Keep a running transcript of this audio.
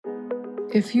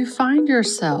If you find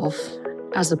yourself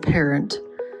as a parent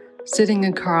sitting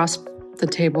across the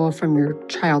table from your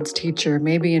child's teacher,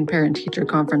 maybe in parent-teacher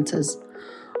conferences,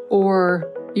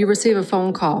 or you receive a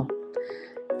phone call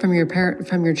from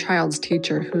your child's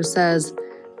teacher who says,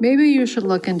 maybe you should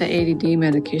look into ADD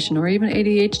medication or even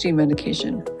ADHD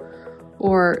medication,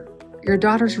 or your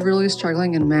daughter's really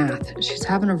struggling in math. She's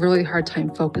having a really hard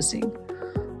time focusing,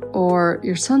 or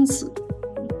your son's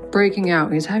breaking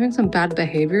out. He's having some bad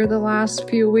behavior the last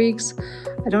few weeks.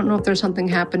 I don't know if there's something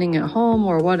happening at home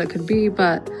or what it could be,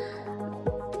 but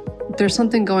there's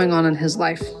something going on in his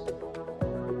life.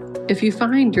 If you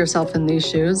find yourself in these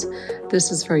shoes,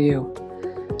 this is for you.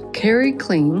 Carrie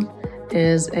Kling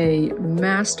is a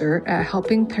master at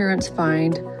helping parents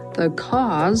find the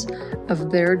cause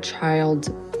of their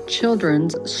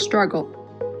children's struggle,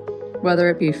 whether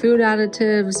it be food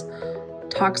additives,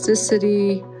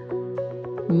 toxicity,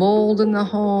 mold in the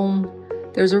home.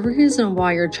 There's a reason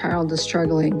why your child is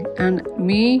struggling. And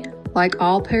me, like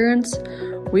all parents,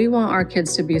 we want our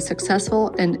kids to be successful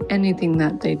in anything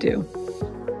that they do.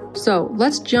 So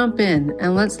let's jump in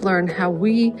and let's learn how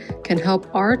we can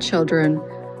help our children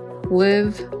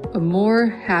live a more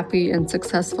happy and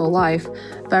successful life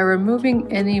by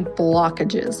removing any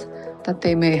blockages that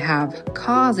they may have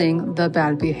causing the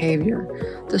bad behavior,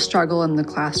 the struggle in the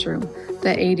classroom,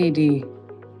 the ADD.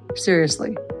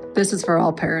 Seriously, this is for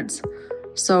all parents.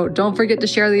 So don't forget to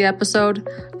share the episode.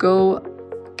 Go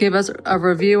give us a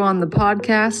review on the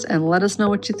podcast and let us know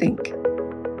what you think.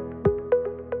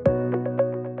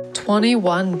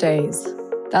 21 days.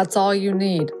 That's all you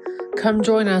need. Come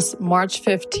join us March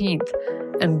 15th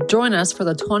and join us for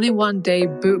the 21-day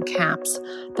boot camps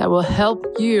that will help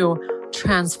you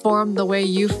transform the way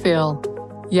you feel.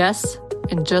 Yes,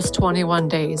 in just 21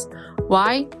 days.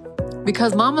 Why?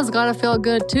 Because mama's got to feel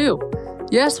good too.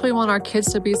 Yes, we want our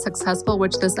kids to be successful,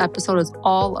 which this episode is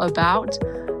all about,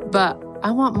 but I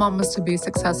want mamas to be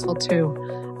successful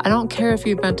too. I don't care if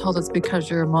you've been told it's because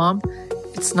you're a mom.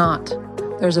 It's not.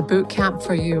 There's a boot camp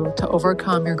for you to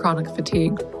overcome your chronic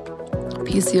fatigue,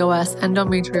 PCOS,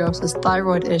 endometriosis,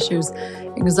 thyroid issues,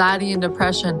 anxiety, and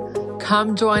depression.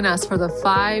 Come join us for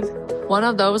one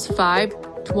of those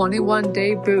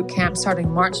 21-day boot camps starting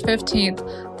March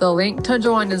 15th. The link to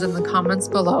join is in the comments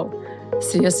below.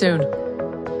 See you soon.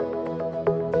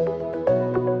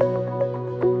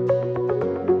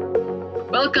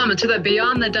 Welcome to the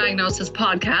Beyond the Diagnosis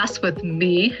podcast with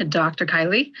me, Dr.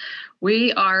 Kylie.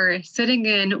 We are sitting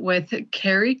in with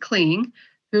Carrie Kling,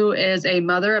 who is a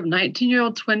mother of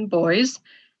 19-year-old twin boys,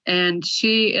 and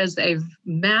she is a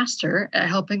master at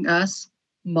helping us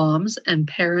moms and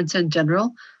parents in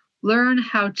general learn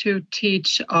how to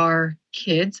teach our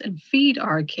kids and feed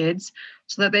our kids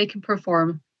so that they can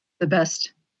perform the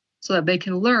best, so that they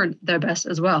can learn their best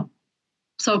as well.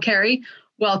 So Carrie,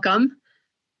 welcome.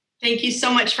 Thank you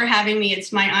so much for having me.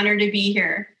 It's my honor to be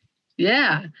here.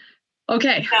 Yeah.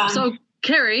 Okay. So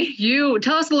Carrie, you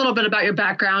tell us a little bit about your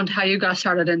background, how you got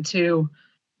started into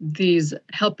these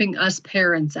helping us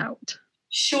parents out.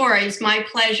 Sure. It's my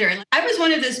pleasure. I was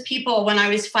one of those people when I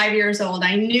was 5 years old.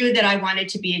 I knew that I wanted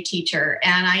to be a teacher,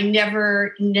 and I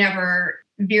never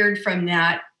veered from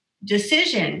that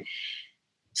decision.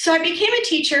 So I became a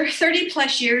teacher 30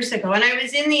 plus years ago, and I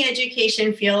was in the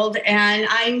education field, and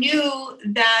I knew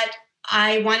that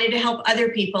I wanted to help other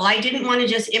people. I didn't want to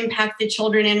just impact the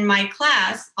children in my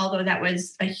class, although that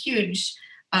was a huge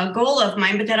goal of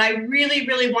mine, but that I really,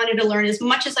 really wanted to learn as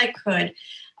much as I could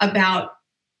about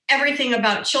everything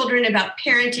about children, about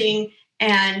parenting,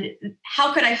 and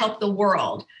how could I help the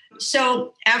world.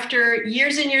 So after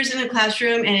years and years in the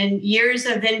classroom and years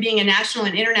of then being a national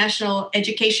and international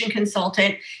education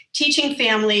consultant, teaching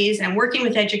families and working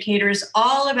with educators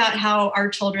all about how our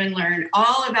children learn,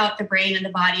 all about the brain and the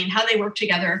body and how they work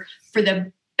together for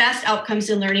the best outcomes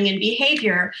in learning and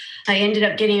behavior, I ended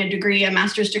up getting a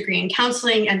master's degree in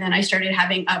counseling, and then I started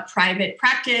having a private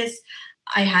practice.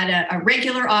 I had a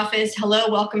regular office.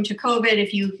 Hello, welcome to COVID.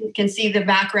 If you can see the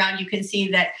background, you can see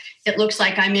that it looks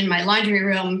like I'm in my laundry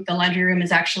room. The laundry room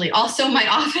is actually also my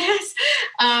office.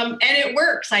 And it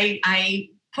works. I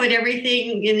put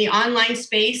everything in the online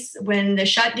space when the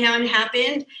shutdown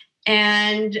happened.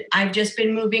 And I've just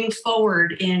been moving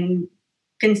forward in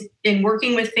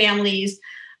working with families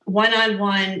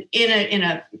one-on-one in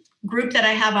a group that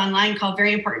I have online called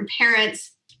Very Important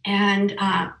Parents. And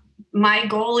my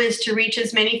goal is to reach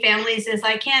as many families as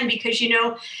I can because,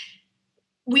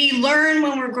 we learn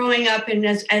when we're growing up and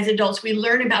as adults, we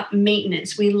learn about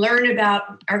maintenance. We learn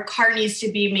about our car needs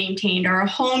to be maintained. Our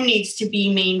home needs to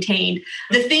be maintained.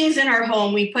 The things in our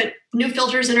home, we put new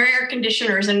filters in our air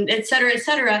conditioners and et cetera, et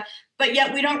cetera. but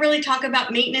yet we don't really talk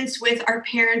about maintenance with our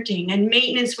parenting and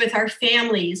maintenance with our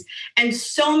families. And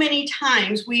so many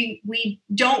times we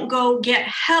don't go get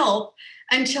help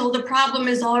until the problem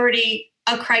is already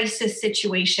a crisis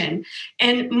situation.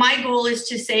 And my goal is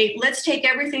to say, let's take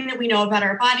everything that we know about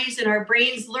our bodies and our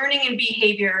brains, learning and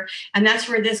behavior. And that's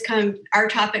where our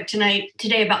topic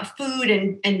today about food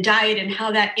and diet and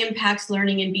how that impacts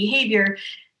learning and behavior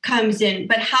comes in.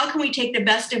 But how can we take the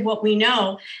best of what we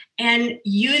know and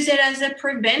use it as a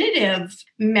preventative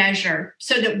measure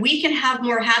so that we can have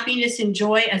more happiness and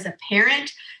joy as a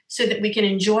parent, so that we can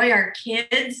enjoy our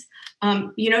kids?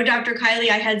 Dr. Kylie,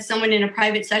 I had someone in a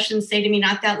private session say to me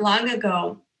not that long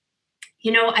ago,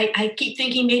 I keep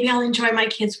thinking maybe I'll enjoy my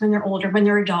kids when they're older, when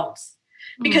they're adults,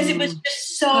 because it was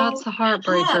just so That's a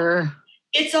heartbreaker. tough.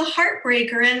 It's a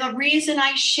heartbreaker. And the reason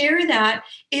I share that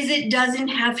is it doesn't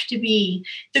have to be.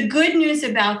 The good news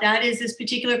about that is this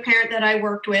particular parent that I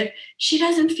worked with, she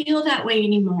doesn't feel that way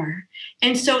anymore.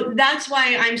 And so that's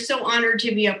why I'm so honored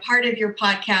to be a part of your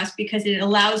podcast, because it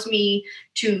allows me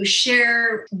to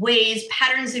share ways,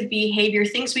 patterns of behavior,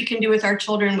 things we can do with our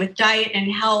children with diet and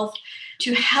health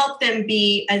to help them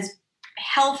be as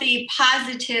healthy,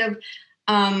 positive,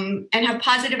 and have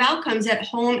positive outcomes at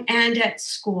home and at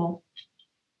school.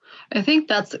 I think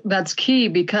that's key,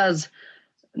 because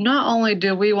not only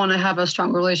do we want to have a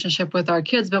strong relationship with our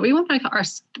kids, but we want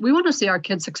to see our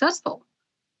kids successful,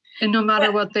 and no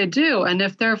matter what they do. And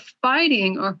if they're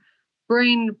fighting or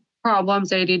brain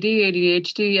problems, ADD,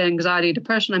 ADHD, anxiety,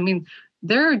 depression, I mean,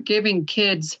 they're giving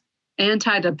kids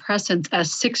antidepressants at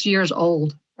 6 years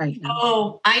old right now.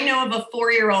 Oh, I know of a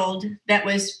 4-year-old that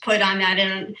was put on that,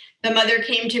 and the mother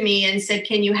came to me and said,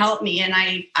 "Can you help me?" And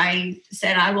I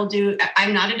said,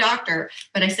 I'm not a doctor,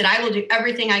 but I said, I will do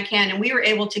everything I can. And we were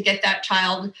able to get that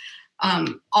child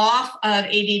off of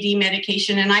ADD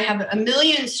medication. And I have a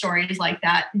million stories like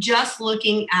that, just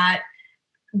looking at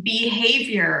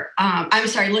behavior.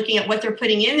 Looking at what they're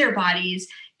putting in their bodies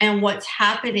and what's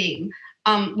happening.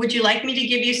 Would you like me to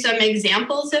give you some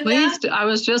examples of Please, that? I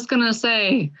was just going to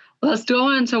say, let's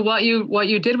go into what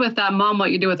you did with that mom,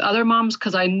 what you do with other moms,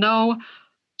 because I know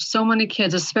so many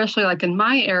kids, especially like in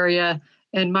my area,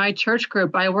 in my church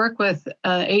group, I work with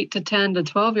 8 to 10 to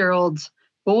 12-year-olds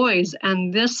boys,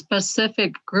 and this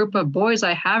specific group of boys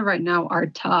I have right now are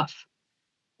tough.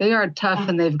 They are tough,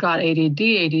 and they've got ADD,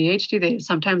 ADHD.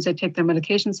 Sometimes they take their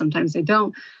medication, sometimes they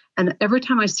don't. And every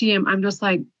time I see them, I'm just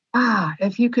like,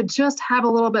 if you could just have a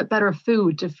little bit better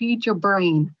food to feed your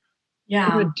brain,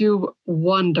 it would do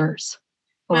wonders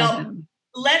for them.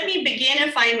 Let me begin,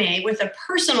 if I may, with a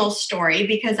personal story,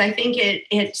 because I think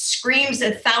it screams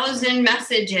 1,000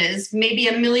 messages, maybe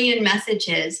 1,000,000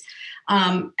 messages.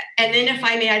 And then, if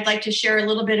I may, I'd like to share a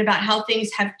little bit about how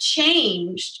things have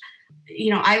changed.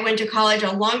 I went to college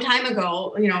a long time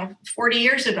ago, 40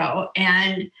 years ago,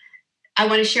 and I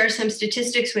want to share some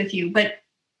statistics with you. But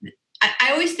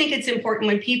I always think it's important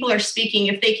when people are speaking,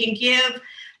 if they can give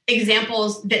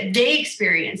examples that they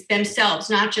experience themselves,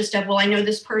 not just of, well, I know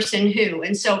this person who.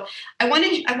 And so I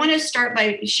want to start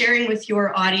by sharing with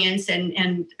your audience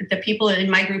and the people in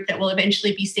my group that will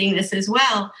eventually be seeing this as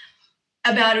well,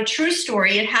 about a true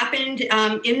story. It happened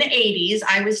in the 80s.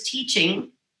 I was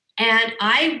teaching, and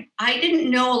I didn't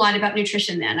know a lot about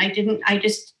nutrition then.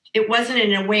 It wasn't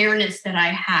an awareness that I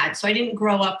had. So I didn't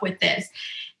grow up with this.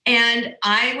 And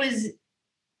I was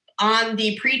on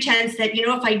the pretense that,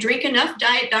 if I drink enough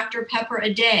Diet Dr. Pepper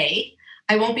a day,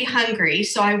 I won't be hungry,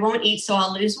 so I won't eat, so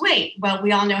I'll lose weight. Well,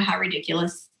 we all know how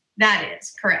ridiculous that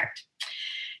is, correct?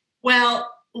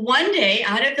 Well, one day,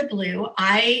 out of the blue,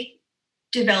 I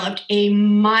developed a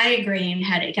migraine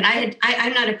headache. And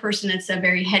I'm not a person that's a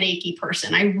very headachy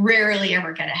person. I rarely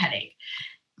ever get a headache.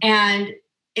 And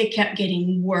it kept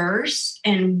getting worse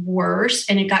and worse.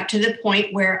 And it got to the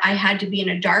point where I had to be in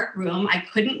a dark room. I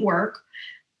couldn't work.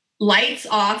 Lights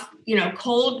off,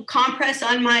 cold compress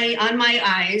on my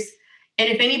eyes. And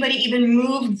if anybody even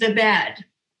moved the bed,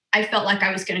 I felt like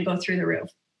I was going to go through the roof.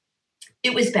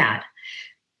 It was bad.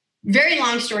 Very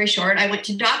long story short, I went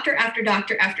to doctor after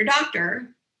doctor after doctor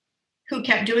who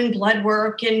kept doing blood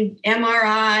work and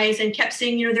MRIs and kept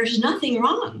saying, there's nothing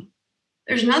wrong.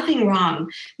 There's nothing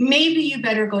wrong. Maybe you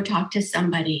better go talk to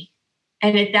somebody.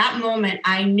 And at that moment,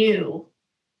 I knew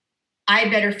I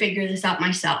better figure this out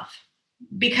myself,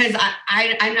 because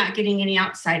I'm not getting any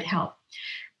outside help.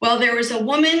 Well, there was a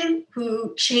woman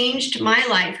who changed my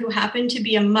life, who happened to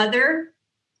be a mother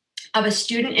of a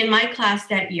student in my class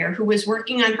that year who was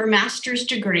working on her master's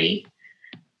degree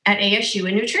at ASU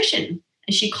in nutrition.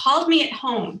 And she called me at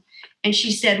home and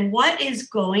she said, "What is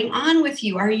going on with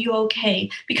you? Are you okay?"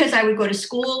 Because I would go to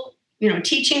school,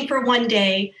 teaching for one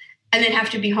day, and then have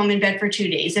to be home in bed for 2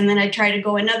 days. And then I'd try to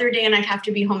go another day and I'd have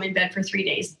to be home in bed for 3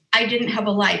 days. I didn't have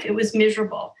a life. It was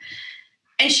miserable.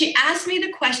 And she asked me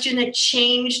the question that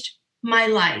changed my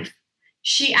life.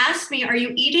 She asked me, are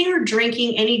you eating or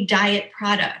drinking any diet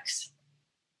products?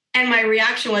 And my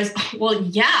reaction was, well,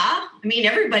 yeah. I mean,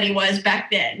 everybody was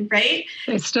back then, right?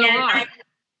 They still are.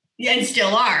 And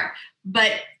still are.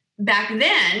 But back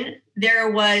then,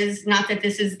 there was, not that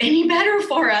this is any better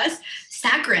for us,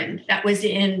 saccharin that was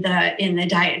in the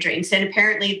diet drinks. And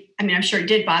apparently, I mean, I'm sure it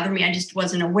did bother me. I just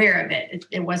wasn't aware of it.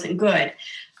 It wasn't good.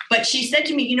 But she said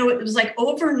to me, you know, it was like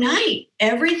overnight,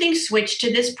 everything switched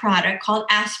to this product called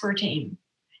aspartame.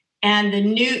 And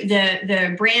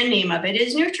the brand name of it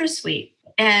is NutraSweet.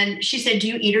 And she said, do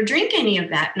you eat or drink any of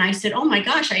that? And I said, oh my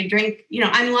gosh, I drink, you know,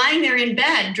 I'm lying there in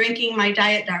bed drinking my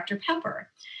Diet Dr. Pepper.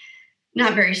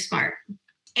 Not very smart.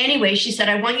 Anyway, she said,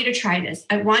 I want you to try this.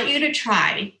 I want you to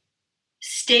try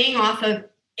staying off of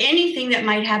anything that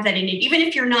might have that in it. Even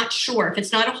if you're not sure, if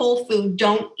it's not a whole food,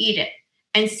 don't eat it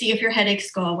and see if your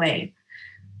headaches go away.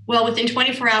 Well, within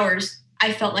 24 hours,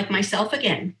 I felt like myself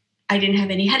again. I didn't have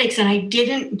any headaches and I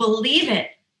didn't believe it.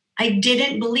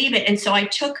 And so I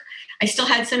still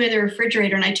had some in the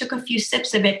refrigerator and I took a few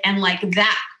sips of it and like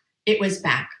that, it was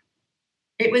back.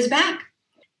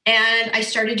 And I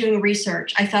started doing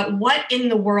research. I thought, what in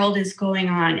the world is going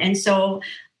on? And so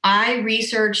I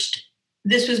researched,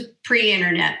 this was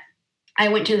pre-internet. I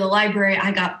went to the library,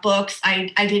 I got books,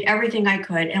 I did everything I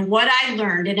could. And what I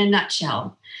learned in a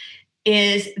nutshell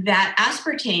is that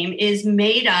aspartame is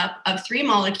made up of 3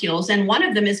 molecules, and one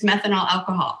of them is methanol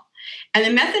alcohol. And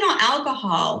the methanol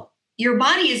alcohol, your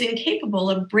body is incapable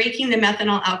of breaking the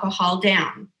methanol alcohol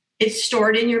down. It's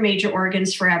stored in your major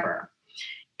organs forever.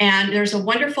 And there's a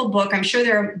wonderful book. I'm sure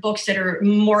there are books that are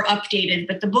more updated,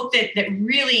 but the book that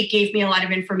really gave me a lot of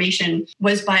information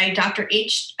was by Dr.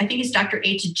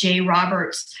 H.J.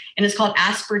 Roberts, and it's called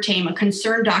Aspartame, A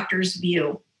Concerned Doctor's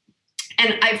View.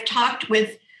 And I've talked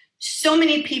with so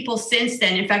many people since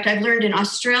then. In fact, I've learned in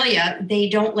Australia, they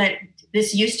don't let,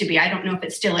 this used to be, I don't know if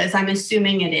it still is, I'm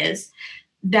assuming it is,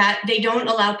 that they don't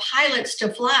allow pilots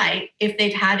to fly if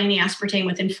they've had any aspartame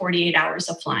within 48 hours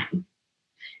of flying.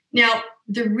 Now,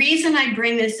 the reason I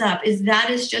bring this up is that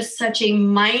is just such a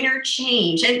minor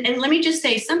change. And let me just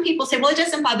say, some people say, well, it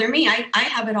doesn't bother me. I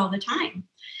have it all the time.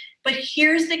 But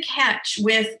here's the catch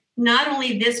with not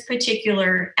only this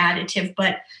particular additive,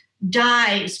 but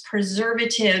dyes,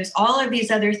 preservatives, all of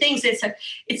these other things.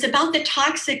 It's about the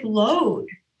toxic load.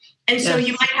 And so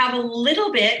you might have a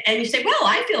little bit and you say, well,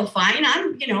 I feel fine.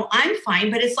 I'm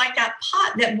fine. But it's like that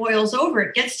pot that boils over.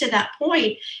 It gets to that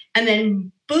point and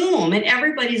then boom, and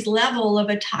everybody's level of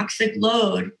a toxic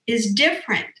load is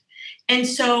different. And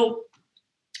so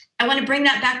I want to bring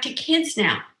that back to kids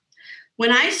now.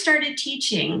 When I started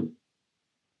teaching,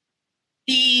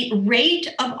 the rate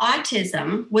of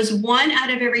autism was 1 out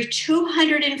of every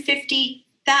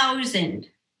 250,000.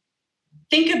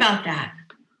 Think about that.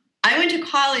 I went to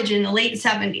college in the late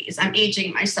 70s. I'm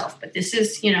aging myself, but this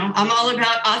is, I'm all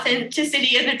about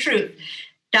authenticity and the truth.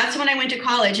 That's when I went to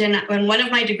college, and one of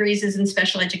my degrees is in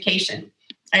special education.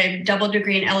 I have a double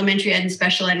degree in elementary ed and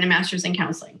special ed and a master's in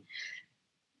counseling.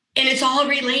 And it's all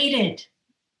related.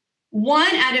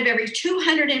 1 out of every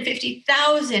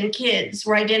 250,000 kids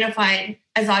were identified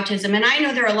as autism. And I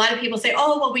know there are a lot of people say,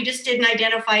 oh, well, we just didn't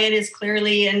identify it as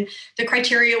clearly, and the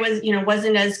criteria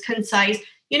wasn't as concise.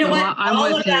 You know what?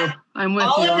 I'm with you.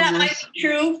 All of that might be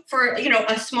true for,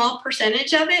 a small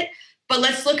percentage of it, but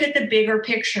let's look at the bigger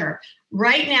picture.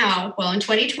 Right now, well, in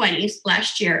 2020,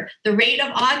 last year, the rate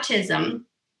of autism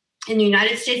in the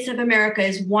United States of America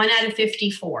is 1 out of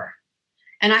 54.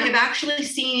 And I have actually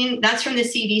seen, that's from the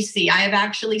CDC, I have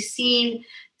actually seen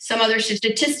some other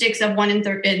statistics of 1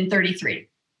 in 33.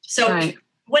 So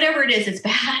whatever it is, it's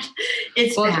bad.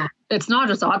 It's bad. It's not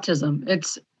just autism.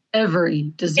 It's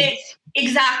every disease.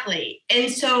 Exactly.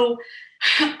 And so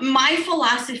my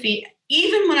philosophy,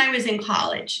 even when I was in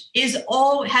college, has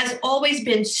always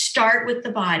been start with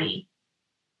the body.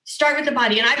 Start with the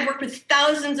body. And I've worked with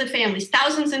thousands and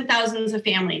thousands of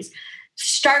families.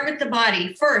 Start with the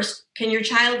body. First, can your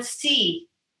child see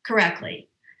correctly?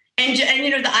 And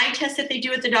the eye test that they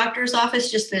do at the doctor's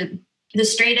office, just the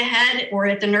straight ahead, or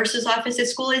at the nurse's office at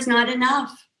school, is not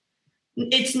enough.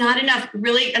 It's not enough.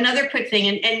 Really, another quick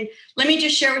thing, and let me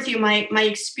just share with you my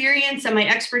experience and my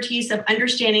expertise of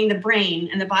understanding the brain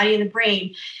and the body and the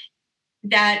brain,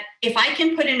 that if I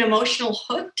can put an emotional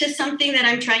hook to something that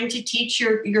I'm trying to teach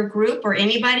your group or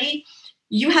anybody,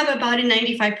 you have about a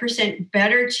 95%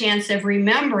 better chance of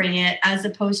remembering it as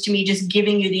opposed to me just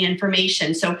giving you the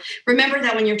information. So remember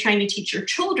that when you're trying to teach your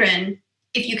children,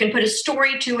 if you can put a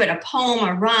story to it, a poem,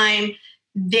 a rhyme,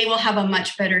 they will have a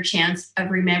much better chance of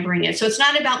remembering it. So it's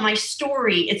not about my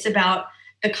story. It's about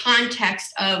the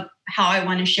context of how I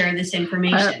want to share this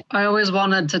information. I always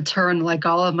wanted to turn like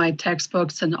all of my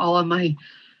textbooks and all of my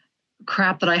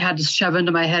crap that I had to shove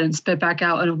into my head and spit back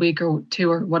out in a week or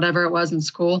two or whatever it was in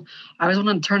school. I always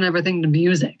wanted to turn everything to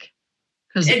music,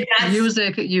 because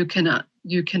music, you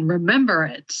can remember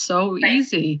it so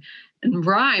easy, and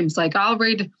rhymes. Like I'll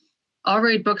read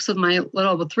books with my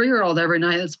little 3-year-old every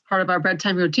night. It's part of our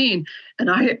bedtime routine.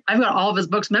 And I've got all of his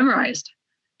books memorized.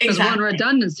 There's one,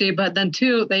 redundancy, but then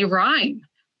 2, they rhyme.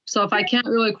 So if I can't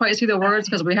really quite see the words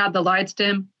because we had the lights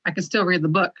dim, I can still read the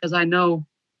book because I know.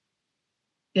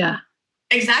 Yeah.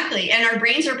 Exactly. And our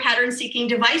brains are pattern seeking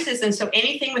devices. And so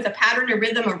anything with a pattern, a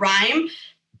rhythm, a rhyme,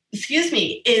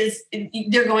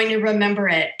 they're going to remember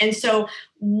it. And so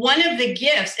one of the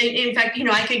gifts, in fact,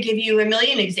 I could give you a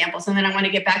million examples, and then I want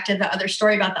to get back to the other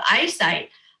story about the eyesight.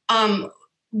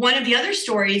 One of the other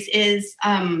stories is,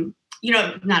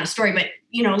 not a story, but,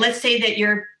 let's say that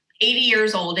you're 80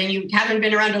 years old and you haven't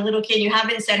been around a little kid. You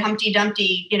haven't said Humpty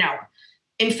Dumpty,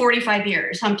 in 45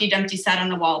 years, Humpty Dumpty sat on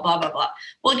the wall, blah, blah, blah.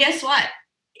 Well, guess what?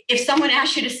 If someone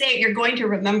asks you to say it, you're going to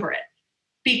remember it,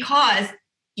 because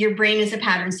your brain is a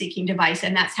pattern-seeking device,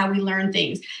 and that's how we learn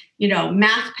things.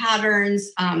 Math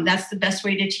patterns, that's the best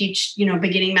way to teach,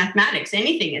 beginning mathematics,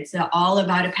 anything. It's all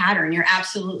about a pattern. You're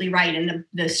absolutely right. And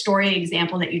the story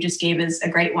example that you just gave is a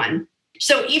great one.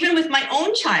 So even with my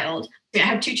own child, I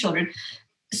have 2 children.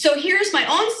 So here's my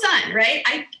own son, right?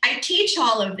 I teach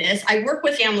all of this. I work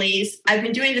with families. I've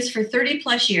been doing this for 30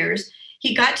 plus years.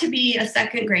 He got to be a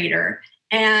 2nd grader,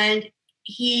 and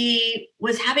he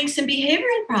was having some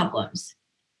behavioral problems.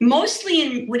 Mostly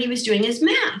in what he was doing is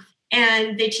math.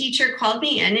 And the teacher called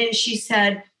me in and she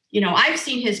said, I've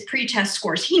seen his pre-test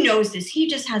scores. He knows this. He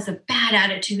just has a bad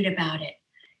attitude about it.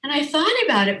 And I thought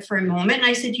about it for a moment and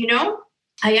I said,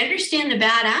 I understand the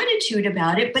bad attitude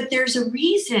about it, but there's a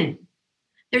reason.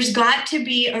 There's got to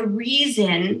be a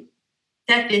reason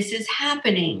that this is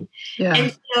happening. Yeah.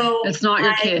 And so it's not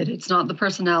your kid. It's not the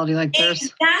personality. Like there's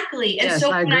exactly. And yes, so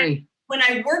I agree. When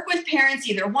I work with parents,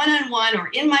 either one-on-one or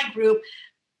in my group,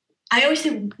 I always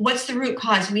say, what's the root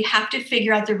cause? We have to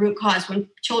figure out the root cause. When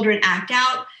children act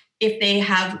out, if they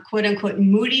have quote unquote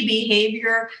moody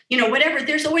behavior, whatever,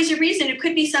 there's always a reason. It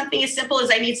could be something as simple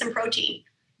as I need some protein.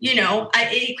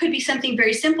 It could be something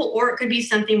very simple, or it could be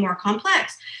something more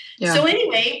complex. Yeah. So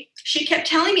anyway, she kept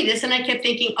telling me this and I kept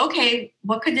thinking, okay,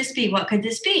 what could this be? What could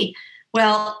this be?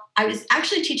 Well, I was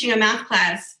actually teaching a math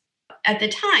class at the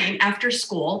time after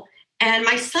school, and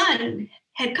my son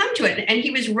had come to it and he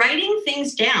was writing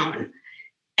things down,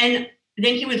 and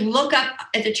then he would look up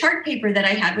at the chart paper that I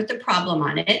had with the problem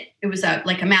on it. It was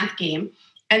like a math game.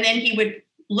 And then he would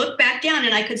look back down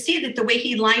and I could see that the way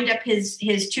he lined up his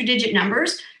 2-digit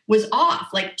numbers was off.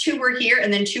 Like 2 were here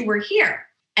and then 2 were here.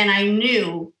 And I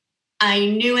knew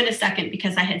in a second,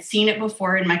 because I had seen it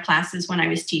before in my classes when I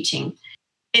was teaching.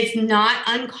 It's not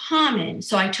uncommon.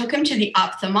 So I took him to the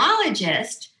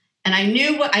ophthalmologist, and I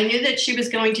knew that she was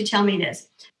going to tell me this.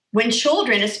 When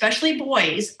children, especially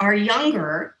boys, are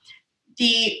younger,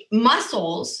 the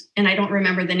muscles, and I don't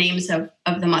remember the names of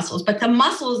the muscles, but the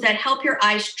muscles that help your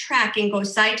eyes track and go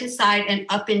side to side and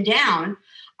up and down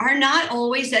are not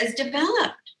always as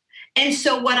developed. And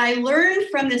so what I learned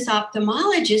from this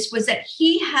ophthalmologist was that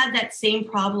he had that same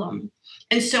problem.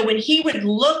 And so when he would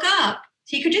look up,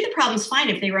 he could do the problems fine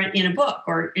if they were in a book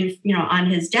or on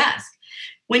his desk.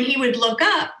 When he would look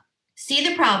up, see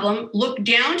the problem, look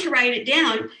down to write it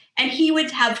down, and he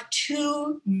would have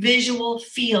 2 visual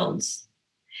fields.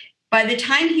 By the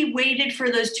time he waited for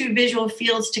those 2 visual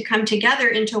fields to come together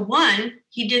into one,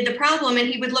 he did the problem and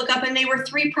he would look up and they were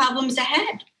 3 problems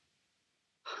ahead.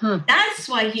 Huh. That's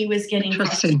why he was getting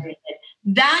frustrated.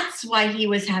 That's why he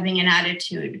was having an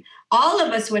attitude. All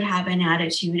of us would have an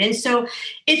attitude. And so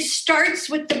it starts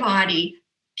with the body.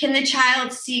 Can the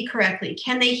child see correctly?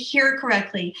 Can they hear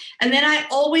correctly? And then I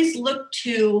always look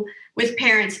to, with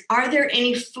parents, are there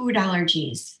any food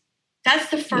allergies? That's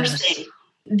the first thing.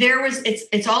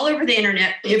 It's all over the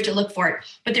internet. You have to look for it.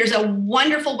 But there's a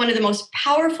wonderful, one of the most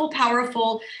powerful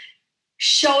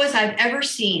shows I've ever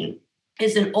seen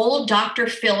is an old Dr.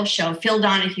 Phil show, Phil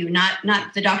Donahue, not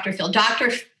the Dr. Phil,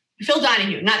 Dr. Phil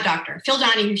Donahue, not Dr. Phil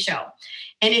Donahue show.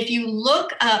 And if you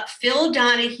look up Phil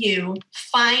Donahue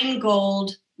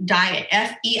Feingold Diet,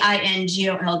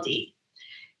 Feingold,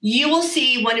 you will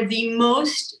see one of the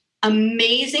most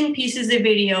amazing pieces of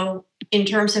video in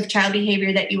terms of child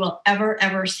behavior that you will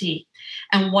ever see.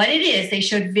 And what it is, they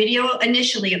showed video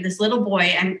initially of this little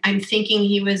boy. I'm thinking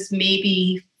he was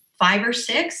maybe 5 or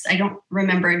 6. I don't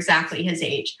remember exactly his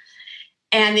age.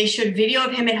 And they showed video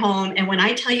of him at home. And when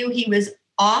I tell you he was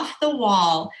off the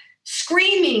wall,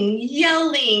 screaming,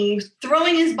 yelling,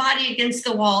 throwing his body against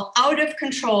the wall, out of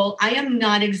control, I am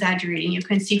not exaggerating. You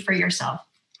can see for yourself.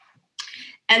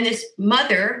 And this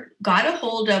mother got a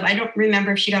hold of, I don't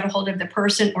remember if she got a hold of the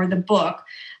person or the book,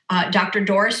 Dr.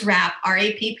 Doris Rapp,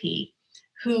 R-A-P-P,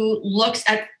 who looks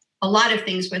at a lot of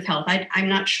things with health. I'm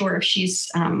not sure if she's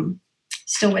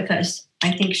still with us.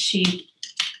 I think she'd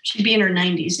be in her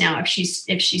 90s now if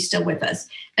she's still with us.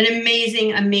 An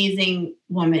amazing, amazing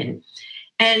woman.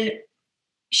 And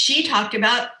she talked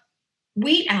about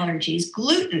wheat allergies,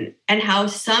 gluten, and how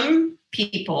some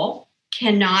people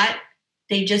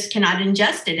they just cannot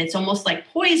ingest it. It's almost like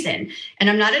poison. And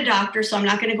I'm not a doctor, so I'm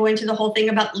not going to go into the whole thing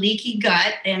about leaky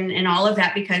gut and all of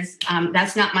that, because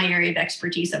that's not my area of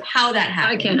expertise of how that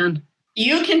happens. I can.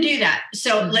 You can do that.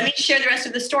 So let me share the rest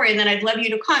of the story, and then I'd love you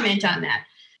to comment on that.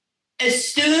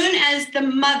 As soon as the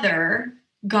mother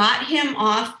got him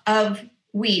off of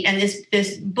wheat, and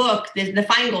this book, the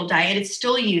Feingold diet, it's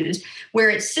still used, where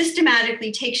it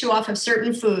systematically takes you off of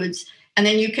certain foods, and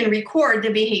then you can record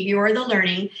the behavior or the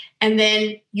learning, and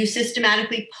then you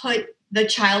systematically put the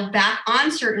child back on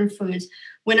certain foods.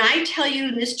 When I tell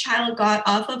you this child got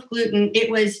off of gluten, it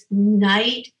was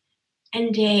night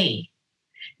and day.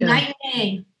 Yeah. Night and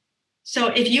day. So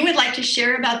if you would like to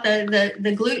share about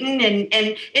the gluten, and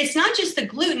it's not just the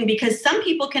gluten, because some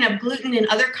people can have gluten in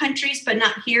other countries, but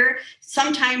not here.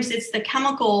 Sometimes it's the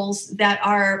chemicals that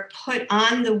are put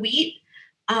on the wheat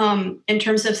in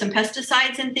terms of some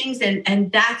pesticides and things,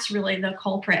 and that's really the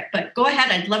culprit. But go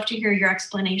ahead, I'd love to hear your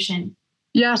explanation.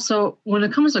 Yeah, so when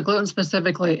it comes to gluten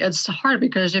specifically, it's hard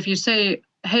because if you say,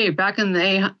 hey, back in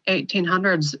the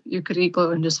 1800s, you could eat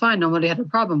gluten just fine, nobody had a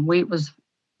problem. Wheat was,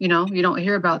 you don't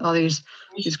hear about all these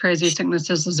crazy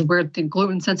sicknesses, this weird thing,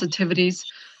 gluten sensitivities.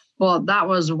 Well, that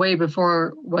was way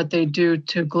before what they do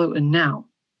to gluten now.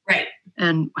 Right.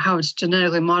 And how it's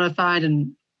genetically modified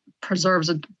and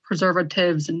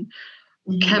preservatives and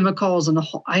chemicals, and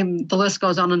the list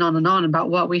goes on and on and on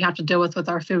about what we have to deal with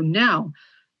our food now.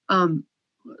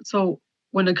 So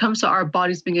when it comes to our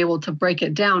bodies being able to break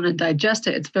it down and digest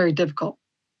it, it's very difficult.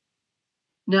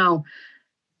 Now,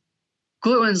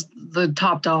 gluten's the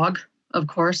top dog, of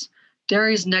course.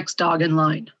 Dairy's next dog in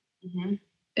line. Mm-hmm.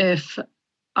 If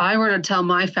I were to tell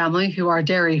my family, who are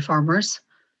dairy farmers,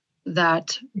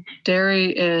 that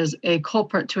dairy is a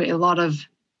culprit to a lot of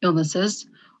illnesses,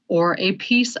 or a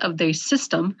piece of the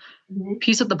system,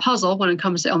 piece of the puzzle when it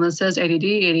comes to illnesses, ADD,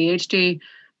 ADHD,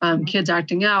 kids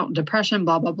acting out, depression,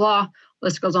 blah, blah, blah,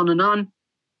 list goes on and on,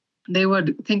 they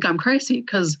would think I'm crazy,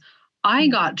 because I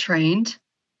got trained,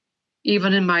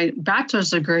 even in my bachelor's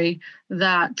degree,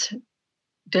 that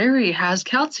dairy has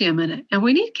calcium in it, and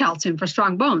we need calcium for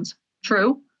strong bones.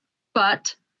 True,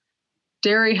 but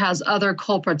dairy has other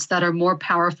culprits that are more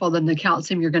powerful than the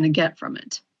calcium you're going to get from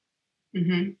it.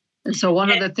 Mm-hmm. And so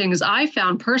one of the things I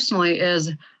found personally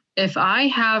is if I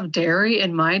have dairy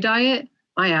in my diet,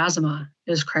 my asthma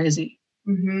is crazy.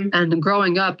 Mm-hmm. And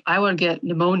growing up, I would get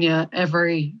pneumonia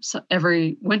every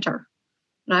winter.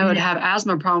 And I would have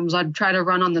asthma problems. I'd try to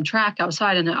run on the track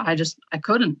outside, and I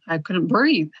couldn't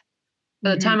breathe.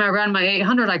 By the time I ran my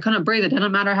 800, I couldn't breathe. It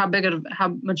didn't matter how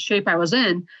much shape I was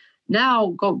in.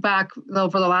 Now, go back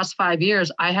over the last 5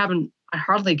 years, I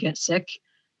hardly get sick.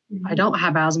 Mm-hmm. I don't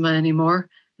have asthma anymore.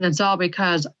 And it's all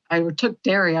because I took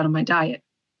dairy out of my diet.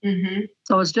 Mm-hmm.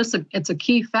 So it's a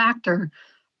key factor.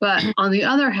 But on the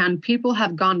other hand, people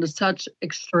have gone to such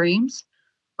extremes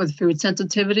with food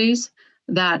sensitivities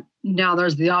that now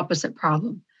there's the opposite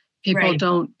problem. People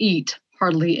don't eat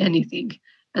hardly anything.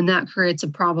 And that creates a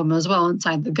problem as well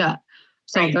inside the gut.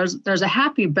 So there's a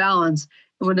happy balance.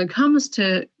 When it comes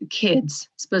to kids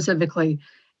specifically,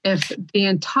 if the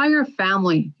entire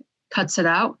family cuts it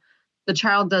out, the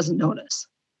child doesn't notice.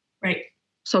 Right.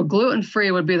 So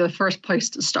gluten-free would be the first place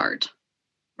to start.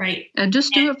 Right. And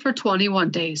just do it for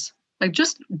 21 days. Like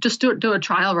just do a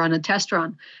trial run, a test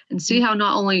run, and see how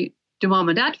not only do mom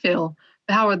and dad feel,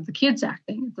 but how are the kids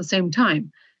acting at the same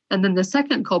time. And then the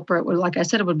second culprit would, like I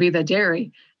said, it would be the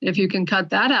dairy. If you can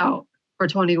cut that out for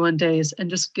 21 days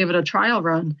and just give it a trial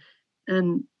run,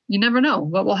 and you never know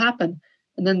what will happen.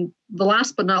 And then the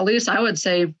last but not least, I would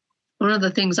say one of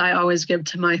the things I always give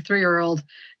to my 3-year-old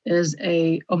is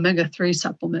a omega-3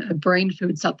 supplement, a brain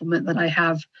food supplement that I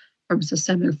have from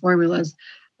Systemic Formulas.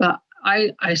 But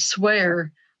I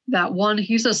swear that 1,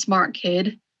 he's a smart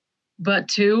kid, but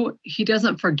 2, he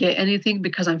doesn't forget anything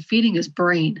because I'm feeding his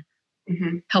brain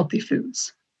healthy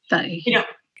foods. I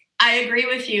agree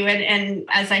with you. And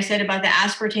as I said about the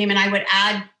aspartame, and I would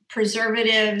add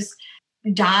preservatives,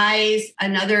 dyes.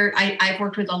 I've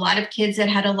worked with a lot of kids that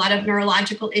had a lot of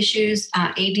neurological issues,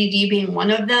 ADD being one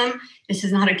of them. This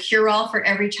is not a cure-all for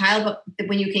every child, but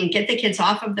when you can get the kids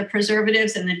off of the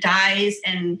preservatives and the dyes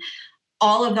and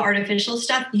all of the artificial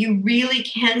stuff, you really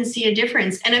can see a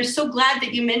difference. And I'm so glad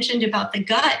that you mentioned about the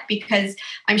gut, because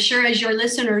I'm sure, as your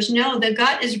listeners know, the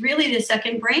gut is really the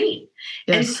second brain.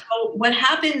 Yes. And so what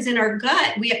happens in our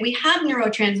gut, we have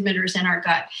neurotransmitters in our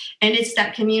gut, and it's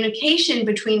that communication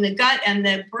between the gut and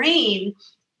the brain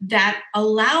that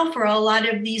allow for a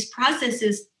lot of these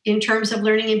processes in terms of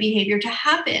learning and behavior to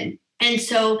happen. And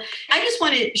so I just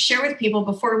want to share with people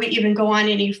before we even go on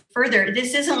any further,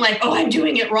 this isn't like, oh, I'm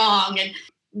doing it wrong. And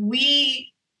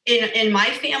we, in my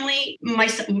family, my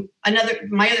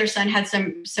other son had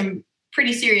some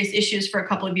pretty serious issues for a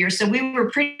couple of years. So we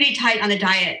were pretty tight on the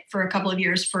diet for a couple of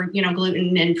years for,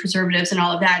 gluten and preservatives and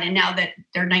all of that. And now that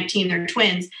they're 19, they're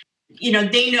twins,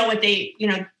 they know what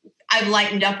I've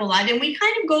lightened up a lot. And we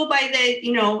kind of go by the,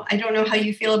 I don't know how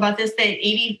you feel about this, the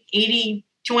 80,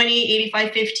 20,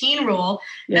 85, 15 rule.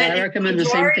 Yeah, I recommend the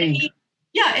same thing.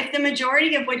 Yeah, if the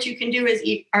majority of what you can do is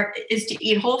to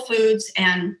eat whole foods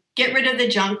and get rid of the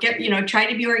junk, try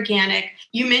to be organic.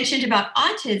 You mentioned about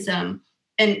autism,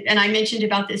 and I mentioned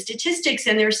about the statistics,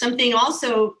 and there's something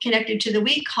also connected to the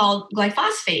wheat called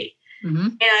glyphosate. Mm-hmm.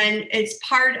 And it's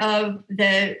part of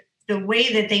the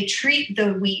way that they treat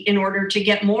the wheat in order to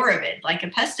get more of it, like a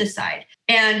pesticide.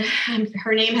 And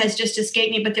her name has just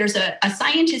escaped me, but there's a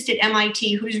scientist at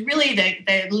MIT who's really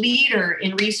the leader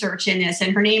in research in this.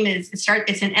 And her name it's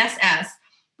an SS.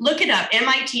 Look it up,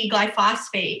 MIT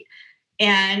glyphosate.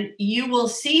 And you will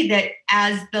see that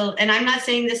and I'm not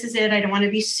saying this is it, I don't want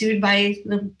to be sued by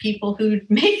the people who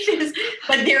make this,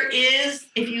 but there is,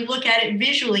 if you look at it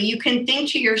visually, you can think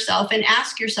to yourself and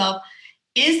ask yourself,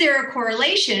 is there a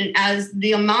correlation as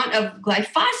the amount of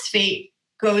glyphosate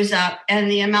goes up and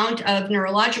the amount of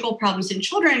neurological problems in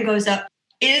children goes up?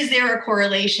 Is there a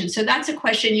correlation? So that's a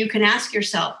question you can ask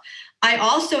yourself. I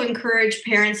also encourage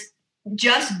parents,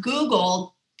 just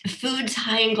Google foods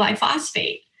high in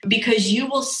glyphosate, because you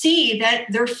will see that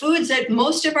they're foods that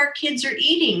most of our kids are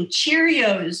eating.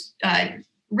 Cheerios,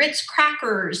 Ritz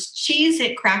crackers,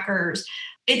 Cheez-It crackers.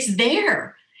 It's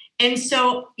there. And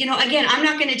so, again, I'm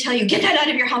not going to tell you, get that out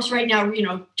of your house right now.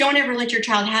 Don't ever let your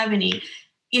child have any.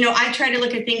 I try to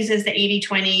look at things as the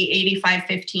 80-20,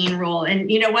 85-15 rule.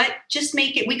 And you know what? Just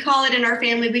make it, we call it in our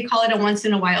family, we call it a once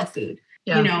in a while food,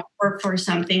 or for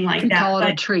something like that. Call it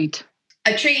a treat.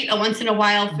 A treat, a once in a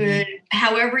while food,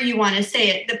 however you want to say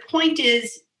it. The point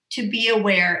is to be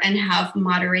aware and have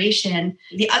moderation.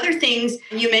 The other things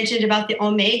you mentioned about the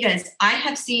omegas, I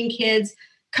have seen kids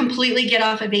completely get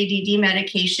off of ADD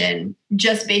medication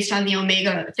just based on the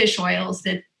omega fish oils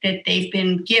that they've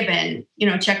been given.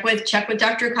 Check with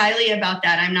Dr. Kiley about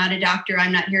that. I'm not a doctor.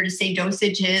 I'm not here to say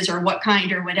dosages or what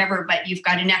kind or whatever, but you've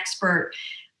got an expert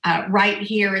right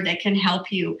here that can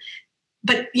help you.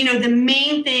 But, the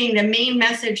main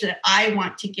message that I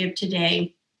want to give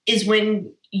today is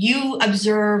when you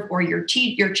observe or your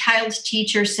child's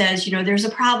teacher says, there's a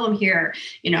problem here.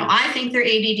 I think they're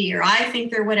ADD or I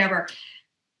think they're whatever.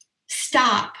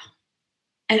 Stop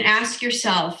and ask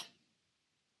yourself,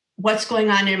 what's going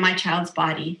on in my child's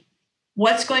body?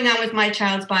 What's going on with my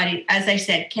child's body? As I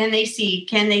said, can they see?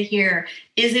 Can they hear?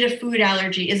 Is it a food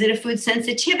allergy? Is it a food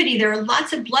sensitivity? There are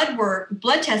lots of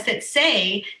blood tests that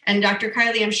say, and Dr.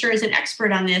 Kiley, I'm sure, is an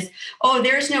expert on this,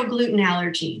 there's no gluten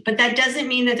allergy. But that doesn't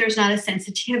mean that there's not a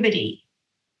sensitivity.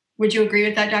 Would you agree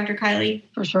with that, Dr. Kiley?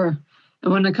 For sure.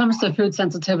 And when it comes to food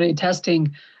sensitivity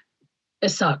testing, it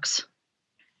sucks.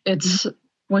 It's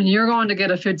when you're going to get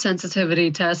a food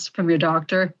sensitivity test from your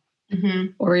doctor,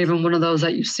 or even one of those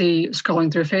that you see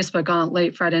scrolling through Facebook on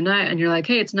late Friday night, and you're like,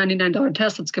 hey, it's a $99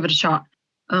 test, let's give it a shot.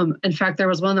 In fact, there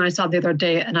was one that I saw the other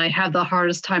day, and I had the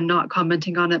hardest time not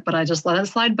commenting on it, but I just let it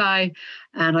slide by.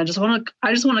 And I just want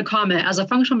to comment. As a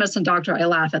functional medicine doctor, I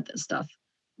laugh at this stuff.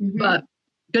 But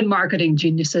good marketing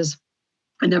geniuses.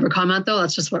 I never comment, though.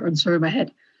 That's just what runs through my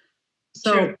head.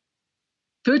 So sure.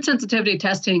 Food sensitivity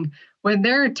testing, when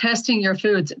they're testing your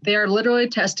foods, they are literally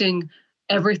testing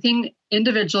everything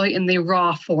individually in the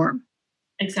raw form.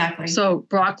 Exactly. So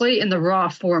broccoli in the raw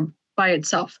form by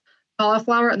itself,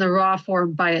 cauliflower in the raw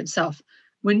form by itself.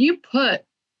 When you put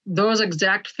those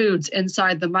exact foods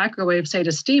inside the microwave, say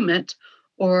to steam it,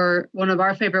 or one of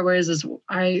our favorite ways is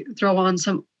I throw on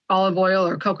some olive oil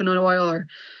or coconut oil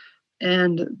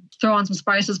and throw on some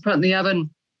spices, put it in the oven.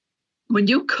 When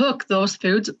you cook those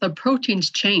foods, the proteins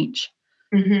change.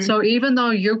 So even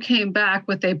though you came back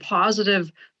with a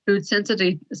positive food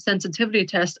sensitivity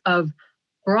test of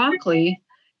broccoli,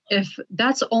 if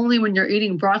that's only when you're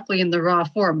eating broccoli in the raw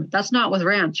form. That's not with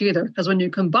ranch either, because when you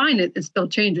combine it, it still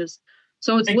changes.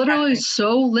 So it's literally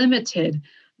so limited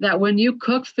that when you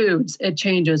cook foods, it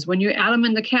changes. When you add them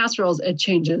in the casseroles, it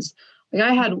changes. Like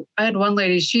I had one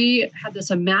lady, she had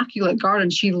this immaculate garden.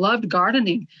 She loved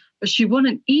gardening, but she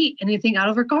wouldn't eat anything out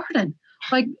of her garden,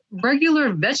 like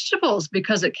regular vegetables,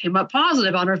 because it came up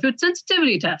positive on her food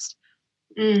sensitivity test.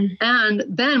 And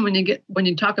then when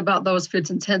you talk about those food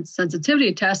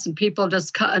sensitivity tests and people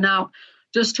just cutting out,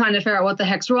 just trying to figure out what the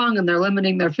heck's wrong, and they're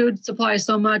limiting their food supply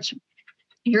so much,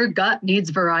 your gut needs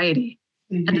variety.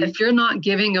 And if you're not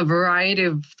giving a variety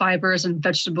of fibers and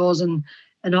vegetables and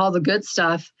all the good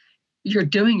stuff, you're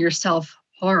doing yourself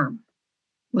harm,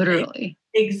 literally.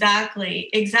 Exactly.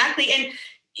 And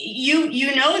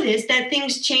you know this, that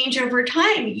things change over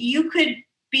time. You could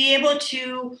be able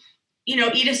to,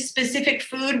 eat a specific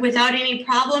food without any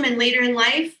problem, and later in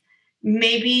life,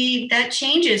 maybe that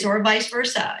changes, or vice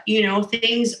versa.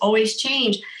 Things always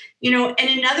change. And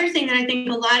another thing that I think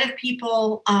a lot of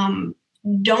people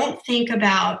don't think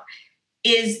about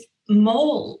is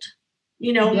mold.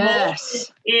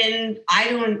 Yes.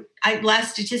 Mold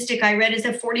last statistic I read is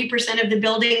that 40% of the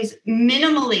buildings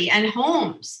minimally and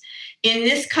homes in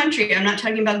this country, I'm not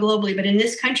talking about globally, but in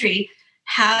this country,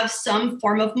 have some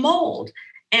form of mold.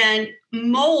 And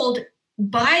mold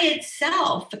by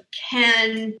itself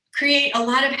can create a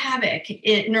lot of havoc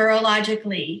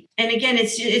neurologically. And again,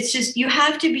 it's just, you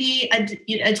have to be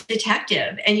a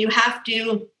detective, and you have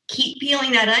to keep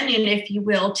peeling that onion, if you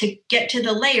will, to get to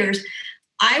the layers.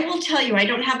 I will tell you, I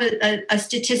don't have a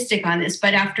statistic on this,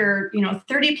 but after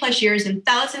 30 plus years and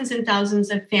thousands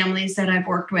of families that I've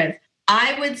worked with,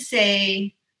 I would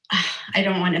say, I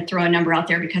don't want to throw a number out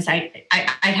there because I'd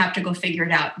have to go figure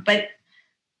it out, but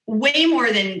way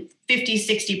more than 50,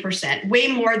 60%, way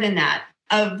more than that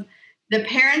of the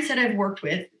parents that I've worked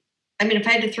with. I mean, if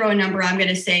I had to throw a number, I'm going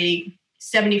to say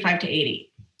 75 to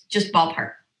 80, just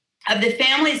ballpark. Of the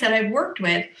families that I've worked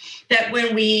with, that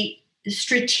when we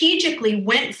strategically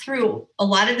went through a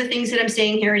lot of the things that I'm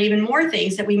saying here, and even more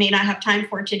things that we may not have time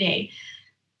for today,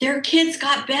 their kids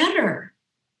got better,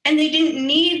 and they didn't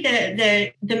need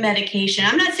the medication.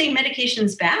 I'm not saying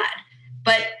medication's bad,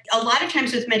 but a lot of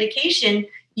times with medication,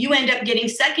 you end up getting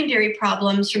secondary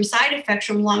problems from side effects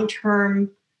from long-term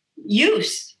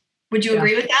use. Would you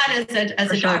agree with that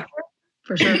as a doctor?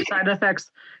 For sure. Side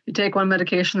effects. You take one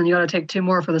medication, then you got to take two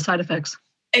more for the side effects.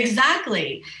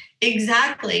 Exactly.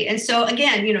 And so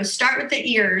again, start with the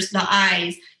ears, the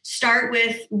eyes, start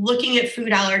with looking at food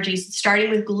allergies,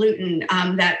 starting with gluten,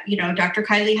 that, Dr.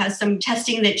 Kylie has some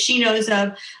testing that she knows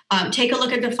of. Take a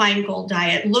look at the Feingold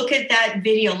diet, look at that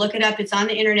video, look it up. It's on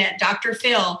the internet. Dr.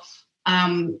 Phil,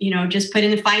 just put in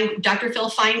the Dr. Phil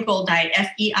Feingold diet,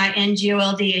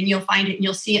 FEINGOLD, and you'll find it, and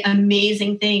you'll see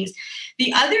amazing things.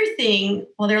 The other thing,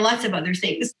 well, there are lots of other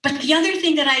things, but the other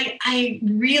thing that I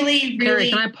really,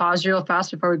 Carrie, can I pause you real fast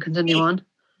before we continue on?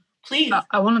 Please.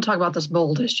 I want to talk about this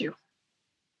mold issue,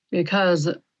 because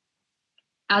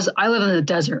as I live in the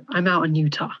desert, I'm out in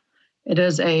Utah. It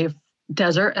is a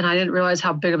desert, and I didn't realize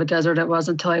how big of a desert it was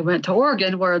until I went to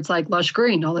Oregon, where it's like lush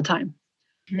green all the time.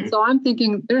 Mm-hmm. So I'm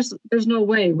thinking there's no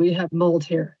way we have mold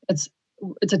here. It's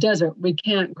a desert. We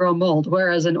can't grow mold.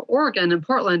 Whereas in Oregon and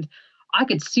Portland, I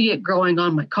could see it growing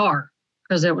on my car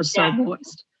because it was so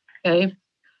moist. Okay.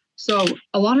 So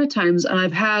a lot of times, and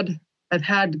I've had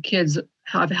kids,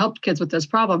 I've helped kids with this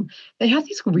problem. They have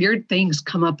these weird things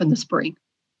come up in the spring.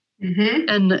 Mm-hmm.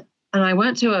 And I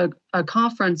went to a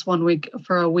conference one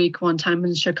time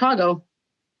in Chicago.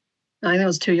 I think it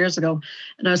was 2 years ago.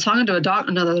 And I was talking to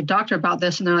another doctor about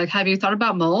this. And they're like, have you thought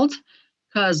about mold?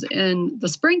 Because in the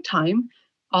springtime,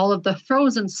 all of the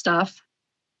frozen stuff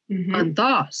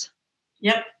unthaws.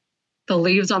 Yep. The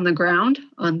leaves on the ground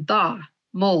unthaw,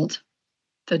 mold.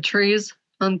 The trees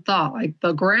unthaw, like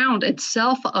the ground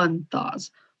itself unthaws,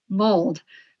 mold.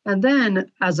 And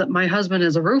then, as my husband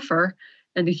is a roofer,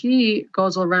 and he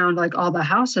goes around like all the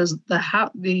houses,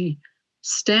 the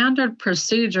standard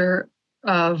procedure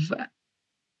of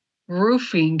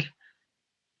roofing,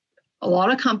 a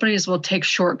lot of companies will take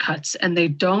shortcuts, and they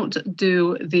don't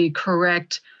do the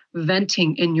correct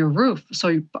venting in your roof.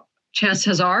 So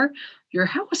chances are your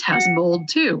house has mold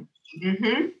too.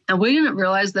 Mm-hmm. And we didn't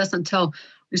realize this until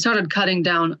we started cutting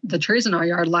down the trees in our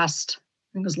yard last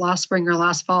spring or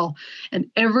last fall.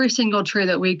 And every single tree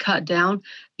that we cut down,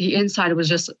 the inside was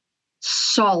just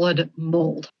solid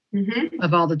mold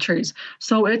of all the trees.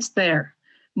 So it's there.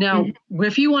 Now,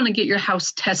 if you want to get your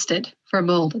house tested for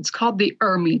mold, it's called the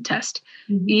ERMI test,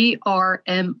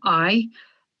 ERMI,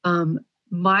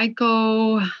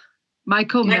 mycometrics.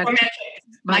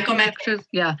 Mycometrics.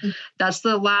 Yeah, that's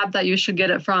the lab that you should get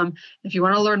it from. If you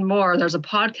want to learn more, there's a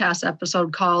podcast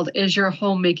episode called "Is Your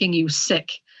Home Making You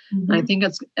Sick?" And I think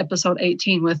it's episode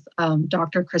 18 with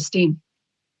Dr. Christine,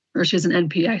 or she's an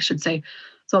NP, I should say.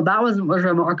 So that was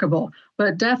remarkable.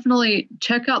 But definitely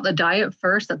check out the diet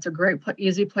first. That's a great,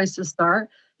 easy place to start.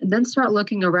 And then start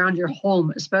looking around your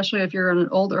home, especially if you're in an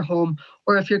older home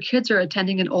or if your kids are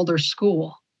attending an older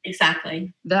school.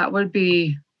 Exactly. That would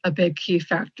be a big key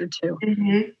factor too.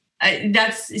 I'm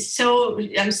so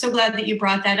glad that you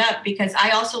brought that up, because I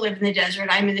also live in the desert.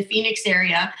 I'm in the Phoenix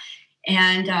area,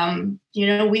 and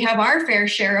we have our fair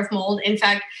share of mold. In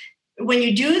fact, when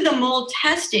you do the mold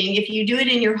testing, if you do it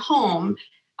in your home,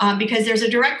 because there's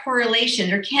a direct correlation,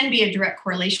 there can be a direct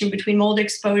correlation between mold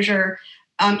exposure.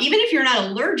 Even if you're not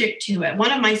allergic to it.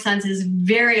 One of my sons is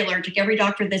very allergic. Every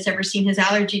doctor that's ever seen his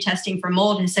allergy testing for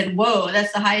mold has said, whoa,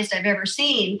 that's the highest I've ever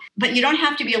seen. But you don't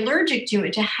have to be allergic to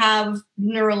it to have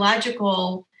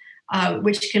neurological,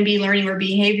 which can be learning or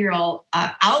behavioral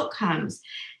outcomes.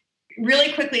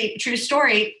 Really quickly, true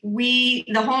story,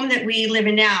 the home that we live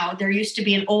in now, there used to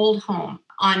be an old home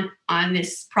on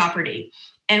this property.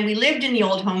 And we lived in the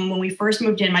old home when we first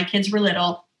moved in. My kids were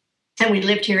little. And we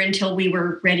lived here until we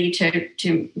were ready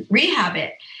to rehab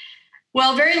it.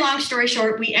 Well, very long story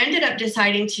short, we ended up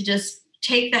deciding to just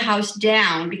take the house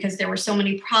down because there were so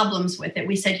many problems with it.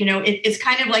 We said, it's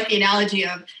kind of like the analogy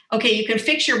of, okay, you can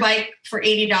fix your bike for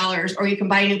 $80 or you can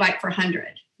buy a new bike for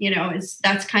 $100.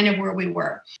 That's kind of where we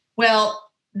were. Well,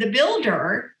 the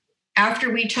builder,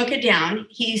 after we took it down,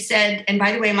 he said, and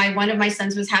by the way, one of my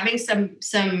sons was having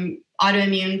some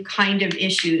autoimmune kind of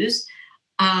issues.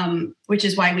 Which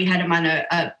is why we had him on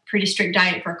a pretty strict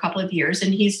diet for a couple of years.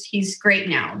 And he's great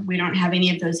now. We don't have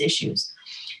any of those issues.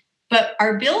 But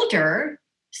our builder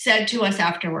said to us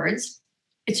afterwards,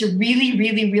 it's a really,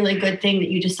 really, really good thing that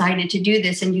you decided to do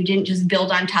this and you didn't just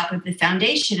build on top of the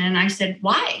foundation. And I said,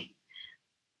 why?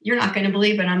 You're not going to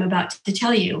believe what I'm about to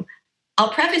tell you. I'll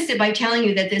preface it by telling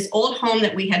you that this old home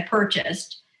that we had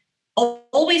purchased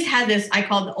always had this, I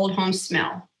call the old home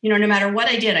smell. No matter what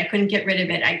I did, I couldn't get rid of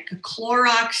it. I could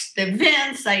Clorox the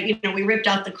vents. We ripped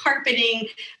out the carpeting.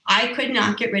 I could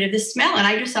not get rid of the smell. And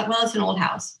I just thought, well, it's an old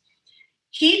house.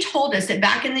 He told us that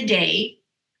back in the day,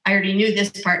 I already knew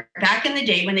this part, back in the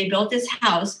day when they built this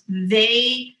house,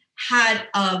 they had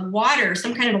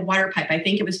some kind of a water pipe. I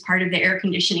think it was part of the air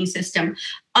conditioning system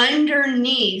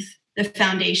underneath the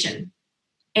foundation.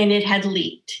 And it had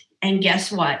leaked. And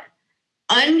guess what?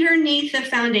 Underneath the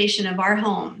foundation of our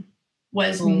home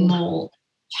was mold,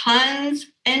 tons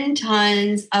and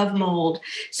tons of mold.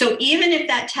 So even if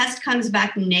that test comes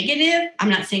back negative, I'm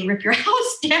not saying rip your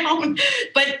house down,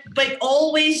 but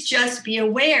always just be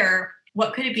aware,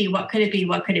 what could it be? What could it be?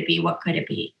 What could it be? What could it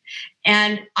be?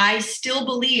 And I still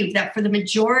believe that for the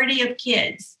majority of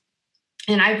kids,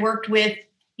 and I've worked with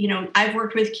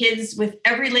kids with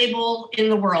every label in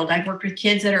the world. I've worked with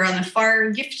kids that are on the far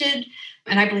gifted,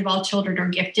 and I believe all children are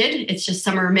gifted. It's just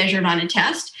some are measured on a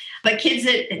test. But kids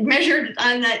that measured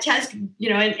on that test,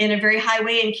 in a very high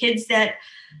way, and kids that,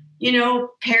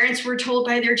 parents were told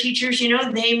by their teachers,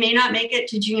 they may not make it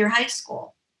to junior high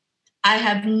school. I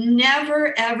have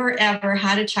never, ever, ever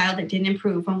had a child that didn't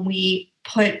improve when we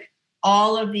put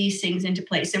all of these things into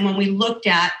place. And when we looked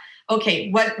at, okay,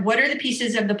 what are the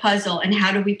pieces of the puzzle and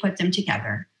how do we put them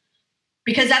together?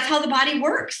 Because that's how the body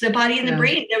works. The body and the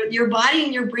brain, your body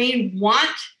and your brain want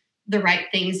the right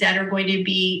things that are going to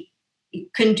be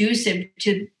conducive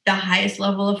to the highest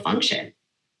level of function.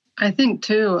 I think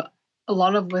too, a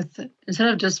lot of instead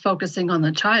of just focusing on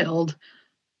the child,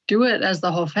 do it as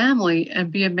the whole family and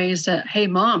be amazed at, hey,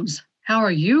 moms, how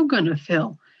are you going to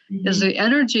feel? Mm-hmm. Is the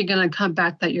energy going to come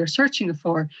back that you're searching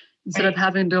for instead of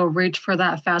having to reach for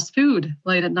that fast food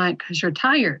late at night because you're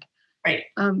tired? Right.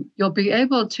 You'll be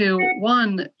able to,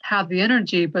 one, have the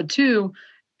energy, but two,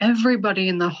 everybody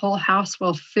in the whole house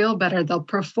will feel better. They'll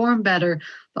perform better.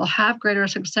 They'll have greater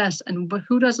success. And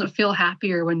who doesn't feel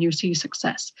happier when you see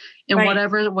success in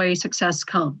whatever way success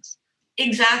comes?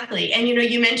 Exactly. And,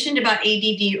 you mentioned about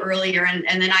ADD earlier,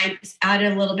 and then I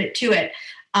added a little bit to it.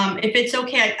 If it's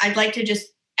okay, I'd like to just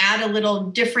add a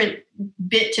little different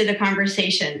bit to the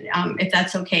conversation, if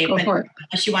that's okay. Go for it.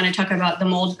 Unless you want to talk about the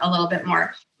mold a little bit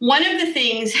more. One of the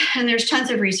things, and there's tons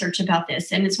of research about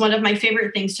this, and it's one of my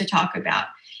favorite things to talk about,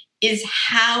 is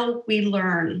how we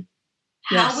learn.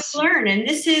 How we learn. And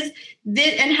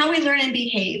and how we learn and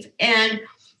behave. And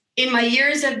in my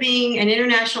years of being an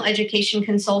international education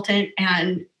consultant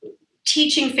and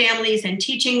teaching families and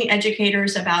teaching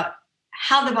educators about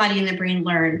how the body and the brain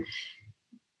learn,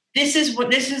 this is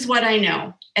what I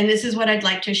know. And this is what I'd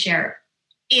like to share.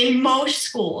 In most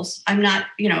schools, I'm not,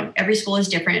 every school is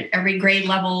different. Every grade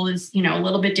level is, a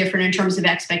little bit different in terms of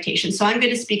expectations. So I'm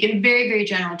going to speak in very, very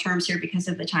general terms here because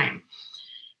of the time.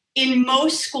 In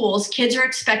most schools, kids are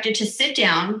expected to sit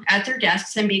down at their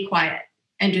desks and be quiet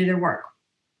and do their work.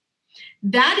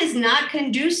 That is not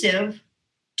conducive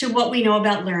to what we know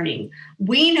about learning.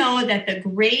 We know that the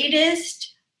greatest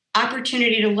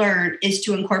opportunity to learn is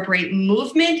to incorporate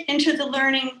movement into the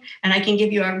learning. And I can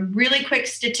give you a really quick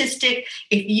statistic.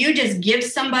 If you just give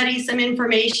somebody some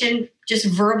information, just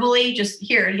verbally, just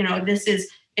here, this is,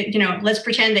 let's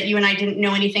pretend that you and I didn't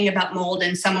know anything about mold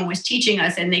and someone was teaching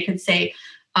us and they could say,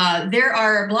 there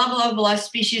are blah, blah, blah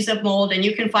species of mold and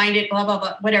you can find it, blah, blah,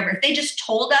 blah, whatever. If they just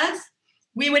told us,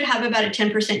 we would have about a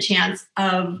 10% chance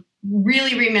of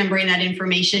really remembering that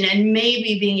information and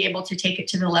maybe being able to take it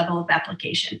to the level of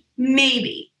application.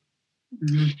 Maybe.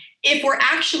 Mm-hmm. If we're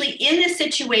actually in the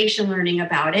situation learning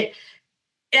about it,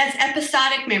 that's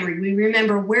episodic memory. We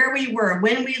remember where we were,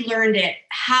 when we learned it,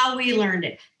 how we learned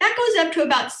it. That goes up to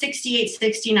about 68,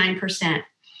 69%.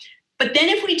 But then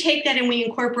if we take that and we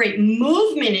incorporate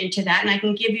movement into that, and I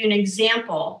can give you an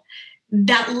example,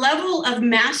 that level of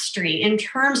mastery in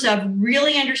terms of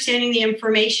really understanding the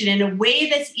information in a way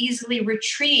that's easily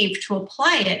retrieved to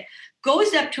apply it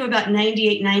goes up to about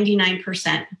 98,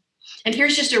 99%. And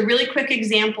here's just a really quick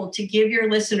example to give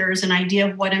your listeners an idea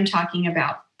of what I'm talking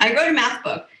about. I wrote a math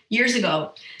book years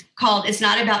ago called It's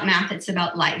Not About Math, It's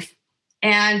About Life.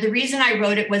 And the reason I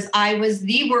wrote it was I was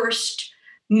the worst,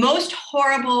 most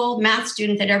horrible math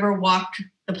student that ever walked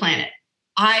the planet.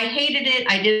 I hated it.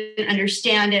 I didn't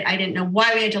understand it. I didn't know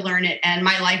why we had to learn it. And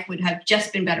my life would have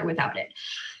just been better without it.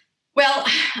 Well,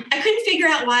 I couldn't figure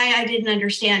out why I didn't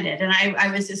understand it. And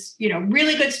I was this,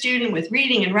 really good student with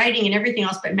reading and writing and everything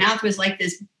else, but math was like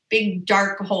this big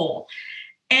dark hole.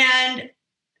 And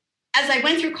as I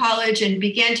went through college and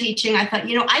began teaching, I thought,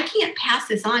 I can't pass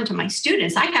this on to my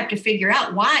students. I have to figure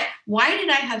out why did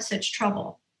I have such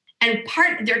trouble? And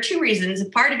there are two reasons.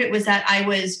 Part of it was that I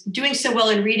was doing so well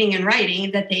in reading and writing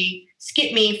that they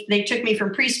skipped me. They took me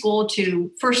from preschool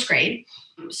to first grade.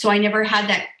 So I never had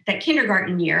that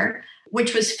kindergarten year,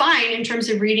 which was fine in terms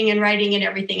of reading and writing and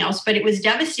everything else. But it was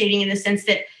devastating in the sense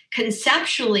that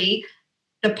conceptually,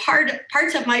 the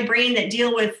parts of my brain that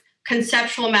deal with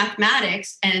conceptual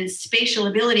mathematics and spatial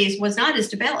abilities was not as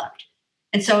developed.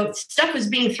 And so stuff was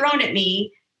being thrown at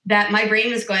me that my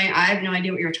brain was going, I have no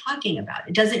idea what you're talking about.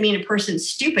 It doesn't mean a person's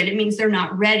stupid. It means they're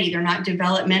not ready. They're not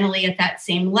developmentally at that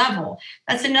same level.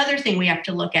 That's another thing we have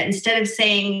to look at. Instead of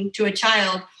saying to a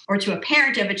child or to a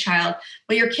parent of a child,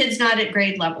 well, your kid's not at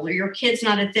grade level or your kid's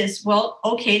not at this. Well,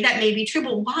 okay, that may be true,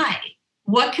 but why?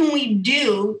 What can we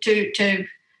do to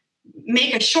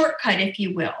make a shortcut, if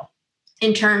you will,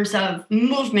 in terms of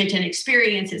movement and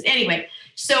experiences? Anyway,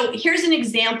 so here's an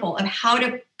example of how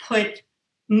to put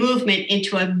movement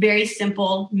into a very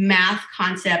simple math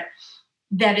concept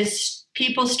that is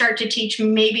people start to teach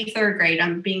maybe third grade.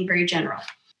 I'm being very general.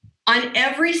 On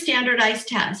every standardized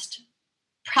test,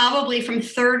 probably from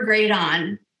third grade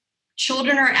on,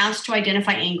 children are asked to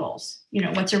identify angles.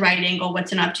 What's a right angle?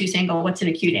 What's an obtuse angle? What's an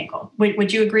acute angle?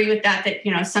 Would you agree with that?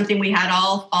 That, something we had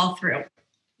all through.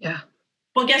 Yeah.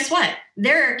 Well, guess what?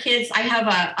 There are kids. I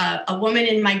have a woman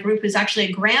in my group who's actually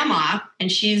a grandma, and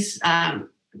she's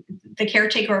the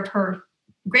caretaker of her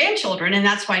grandchildren. And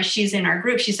that's why she's in our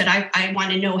group. She said, I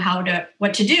want to know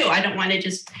what to do. I don't want to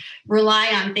just rely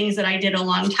on things that I did a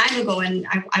long time ago. And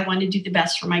I want to do the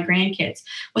best for my grandkids.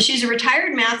 Well, she's a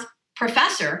retired math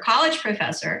professor, college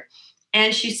professor.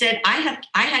 And she said, I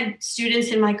had students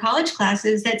in my college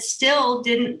classes that still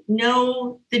didn't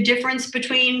know the difference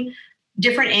between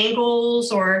different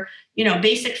angles or,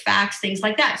 basic facts, things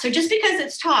like that. So just because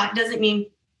it's taught doesn't mean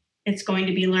it's going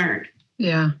to be learned.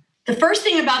 Yeah. The first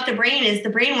thing about the brain is the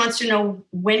brain wants to know,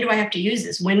 when do I have to use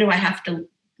this? When do I have to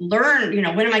learn? When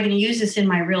am I going to use this in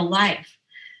my real life?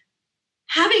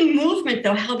 Having movement,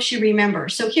 though, helps you remember.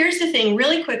 So here's the thing,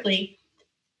 really quickly,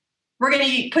 we're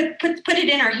going to put it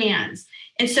in our hands.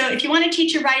 And so if you want to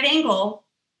teach a right angle,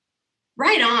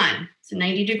 right on. It's a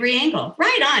 90-degree angle.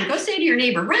 Right on. Go say to your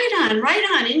neighbor, right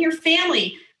on, in your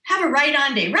family. Have a right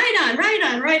on day.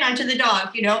 Right on to the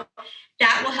dog,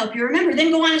 That will help you remember.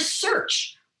 Then go on a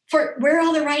search for where are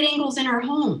all the right angles in our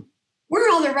home? Where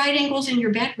are all the right angles in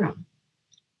your bedroom?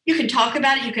 You can talk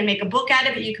about it. You can make a book out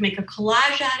of it. You can make a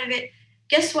collage out of it.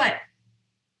 Guess what?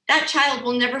 That child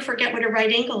will never forget what a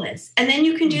right angle is. And then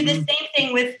you can do the same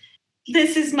thing with,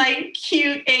 this is my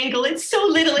cute angle. It's so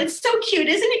little. It's so cute.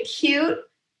 Isn't it cute?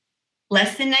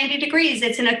 Less than 90 degrees.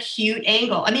 It's an acute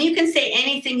angle. I mean, you can say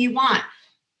anything you want.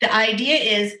 The idea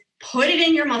is put it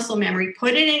in your muscle memory,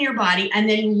 put it in your body, and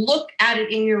then look at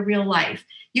it in your real life.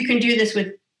 You can do this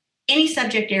with any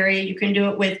subject area. You can do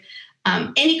it with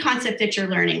any concept that you're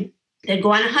learning. Then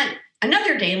go on a hunt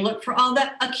another day and look for all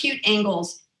the acute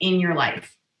angles in your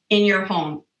life, in your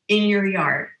home, in your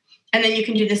yard. And then you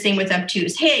can do the same with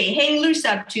obtuse. Hey, hang loose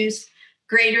obtuse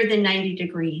greater than 90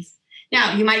 degrees.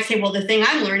 Now, you might say, well, the thing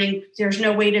I'm learning, there's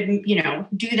no way to,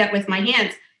 do that with my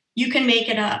hands. You can make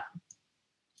it up.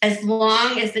 As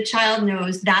long as the child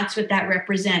knows that's what that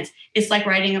represents. It's like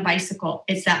riding a bicycle.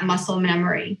 It's that muscle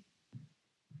memory.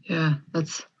 Yeah,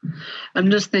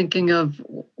 I'm just thinking of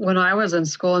when I was in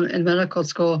school, in medical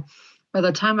school, by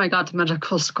the time I got to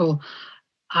medical school,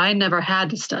 I never had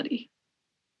to study.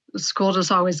 School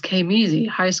just always came easy.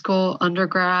 High school,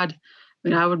 undergrad,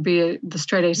 I would be the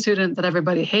straight A student that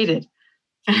everybody hated.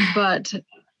 But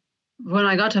when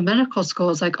I got to medical school,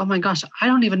 it's like, oh my gosh, I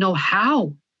don't even know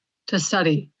how to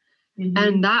study. Mm-hmm.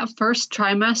 And that first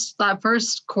trimester, that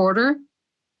first quarter,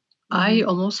 I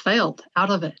almost failed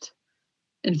out of it.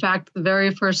 In fact, the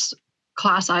very first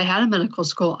class I had in medical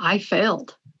school, I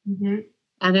failed. Mm-hmm.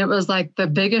 And it was like the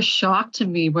biggest shock to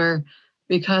me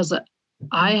because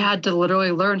I had to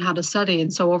literally learn how to study.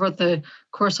 And so over the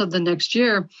course of the next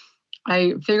year,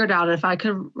 I figured out if I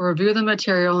could review the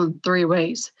material in 3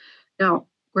 ways. Now,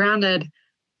 granted,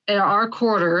 our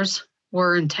quarters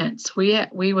were intense. We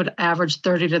would average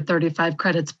 30 to 35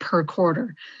 credits per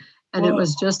quarter. And It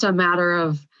was just a matter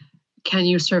of, can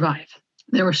you survive?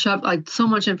 They were shoved, like so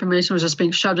much information was just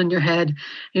being shoved in your head.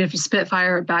 You have to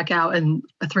spitfire it back out in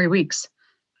 3 weeks.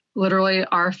 Literally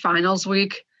our finals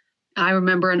week, I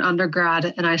remember in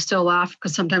undergrad, and I still laugh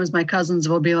because sometimes my cousins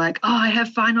will be like, oh, I have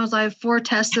finals. I have 4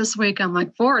 tests this week. I'm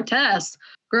like, 4 tests?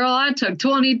 Girl, I took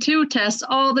 22 tests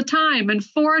all the time in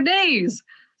 4 days.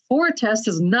 4 tests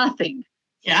is nothing.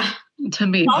 Yeah. To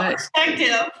me. But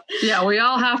perspective. Yeah, we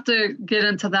all have to get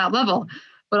into that level.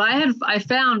 But I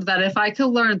found that if I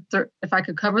could if I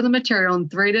could cover the material in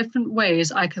 3 different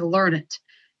ways, I could learn it.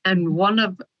 And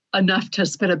enough to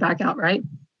spit it back out, right?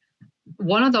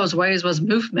 One of those ways was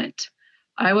movement.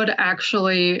 I would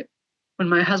actually, when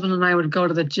my husband and I would go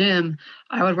to the gym,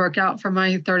 I would work out for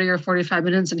my 30 or 45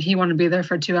 minutes and he wanted to be there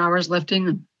for 2 hours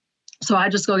lifting. So I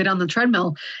just go get on the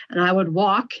treadmill and I would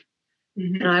walk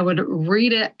and I would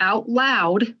read it out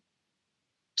loud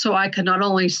so I could not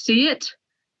only see it,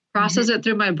 process it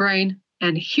through my brain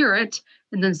and hear it,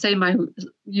 and then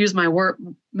use my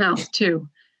mouth too.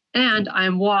 And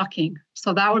I'm walking.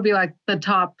 So that would be like the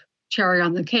top cherry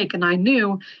on the cake. And I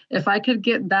knew if I could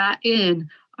get that in,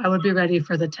 I would be ready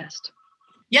for the test.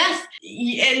 Yes.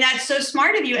 And that's so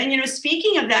smart of you. And,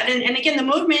 speaking of that, and again, the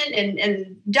movement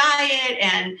and diet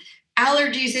and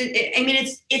allergies,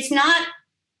 it's not,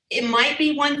 it might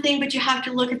be one thing, but you have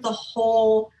to look at the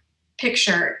whole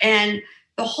picture. And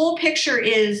the whole picture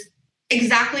is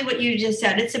exactly what you just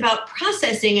said. It's about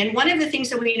processing. And one of the things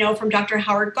that we know from Dr.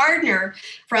 Howard Gardner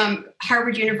from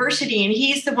Harvard University, and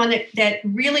he's the one that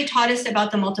really taught us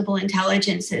about the multiple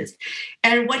intelligences.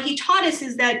 And what he taught us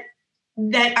is that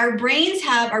our brains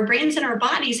and our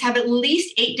bodies have at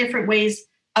least 8 different ways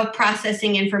of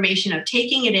processing information, of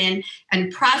taking it in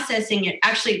and processing it.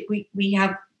 Actually,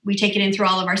 we take it in through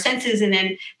all of our senses, and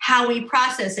then how we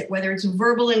process it, whether it's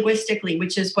verbal linguistically,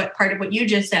 which is what part of what you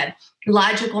just said,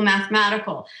 logical,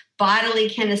 mathematical, bodily,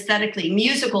 kinesthetically,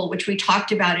 musical, which we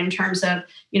talked about in terms of,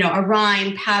 a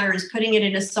rhyme, patterns, putting it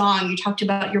in a song. You talked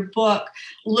about your book,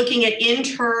 looking at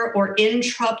inter or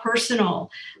intrapersonal,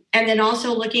 and then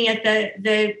also looking at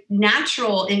the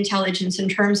natural intelligence in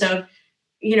terms of,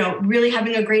 really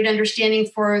having a great understanding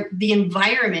for the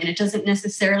environment. It doesn't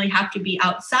necessarily have to be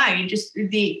outside, just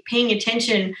the paying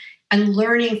attention and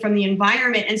learning from the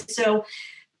environment. And so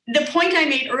the point I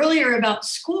made earlier about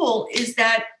school is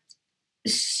that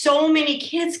so many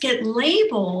kids get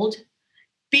labeled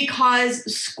because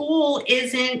school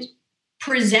isn't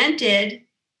presented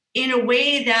in a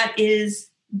way that is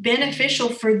beneficial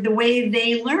for the way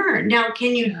they learn. Now,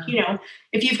 can you,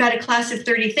 if you've got a class of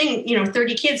 30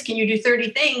 kids, can you do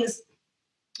 30 things,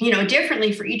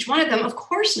 differently for each one of them? Of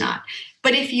course not.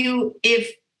 But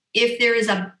if there is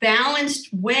a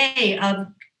balanced way of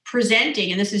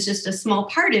presenting, and this is just a small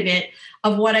part of it,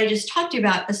 of what I just talked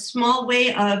about, a small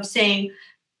way of saying,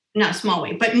 not small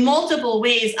way, but multiple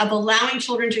ways of allowing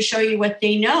children to show you what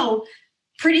they know,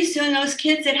 pretty soon those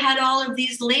kids that had all of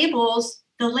these labels,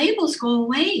 the labels go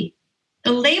away.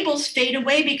 The labels fade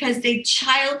away because the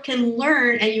child can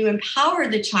learn, and you empower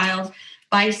the child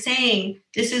by saying,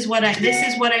 this is what I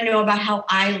know about how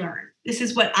I learn. This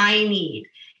is what I need.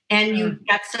 And you've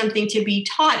got something to be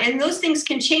taught. And those things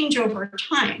can change over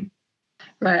time.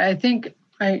 Right. I think,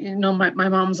 my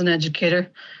mom's an educator.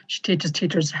 She teaches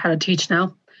teachers how to teach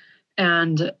now.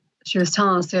 And she was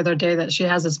telling us the other day that she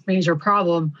has this major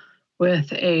problem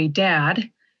with a dad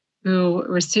who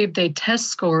received a test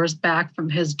scores back from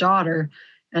his daughter,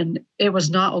 and it was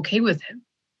not okay with him.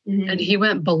 Mm-hmm. And he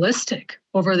went ballistic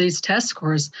over these test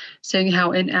scores, saying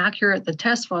how inaccurate the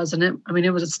test was. And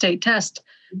it was a state test.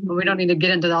 Mm-hmm. We don't need to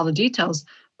get into all the details.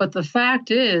 But the fact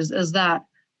is that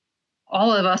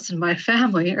all of us in my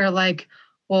family are like,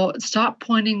 well, stop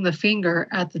pointing the finger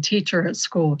at the teacher at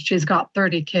school. She's got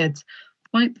 30 kids.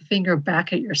 Point the finger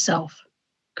back at yourself.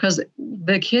 Because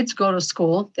the kids go to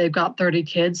school, they've got 30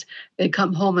 kids, they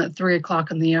come home at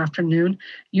 3:00 in the afternoon.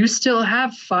 You still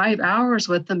have 5 hours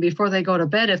with them before they go to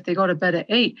bed. If they go to bed at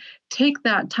 8, take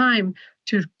that time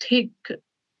to take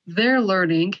their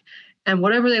learning and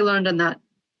whatever they learned in that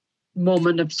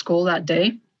moment of school that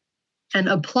day and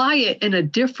apply it in a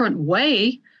different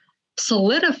way,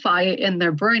 solidify it in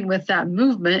their brain with that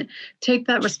movement, take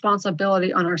that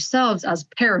responsibility on ourselves as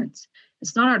parents.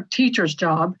 It's not our teacher's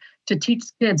job to teach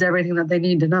kids everything that they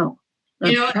need to know.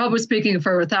 I'm probably speaking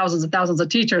for thousands and thousands of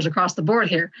teachers across the board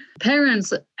here.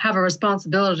 Parents have a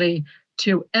responsibility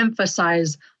to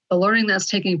emphasize the learning that's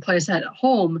taking place at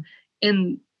home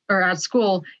or at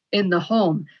school in the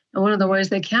home. And one of the ways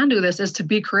they can do this is to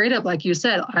be creative. Like you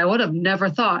said, I would have never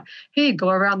thought, hey, go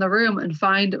around the room and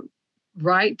find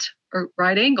right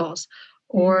angles.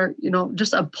 Or,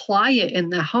 just apply it in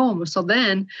the home. So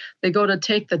then they go to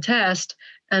take the test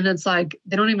and it's like,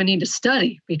 they don't even need to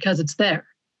study because it's there.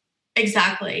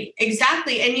 Exactly.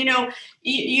 And,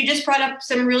 you just brought up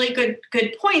some really good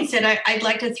points that I'd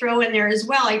like to throw in there as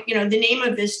well. The name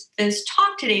of this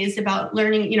talk today is about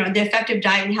learning, the effective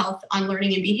diet and health on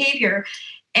learning and behavior.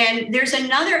 And there's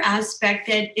another aspect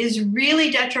that is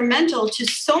really detrimental to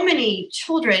so many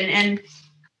children. And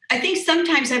I think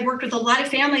sometimes I've worked with a lot of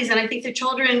families, and I think the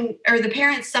children or the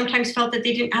parents sometimes felt that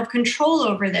they didn't have control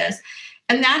over this.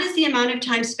 And that is the amount of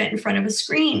time spent in front of a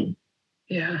screen.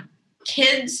 Yeah.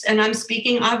 Kids, and I'm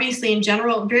speaking obviously in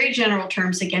general, very general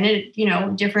terms, again,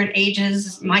 different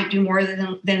ages might do more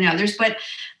than others. But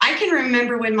I can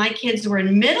remember when my kids were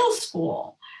in middle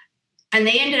school, and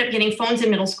they ended up getting phones in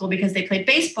middle school because they played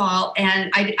baseball.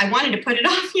 And I wanted to put it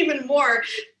off even more.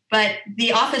 But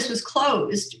the office was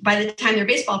closed by the time their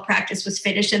baseball practice was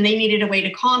finished, and they needed a way to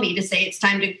call me to say it's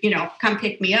time to, come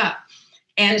pick me up.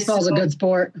 And baseball's a good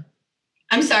sport.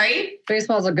 I'm sorry?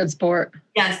 Baseball's a good sport.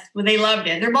 Yes, well, they loved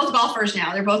it. They're both golfers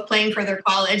now. They're both playing for their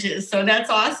colleges, so that's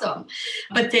awesome.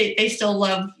 But they still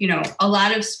love, a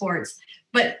lot of sports.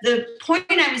 But the point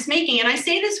I was making, and I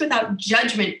say this without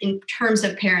judgment in terms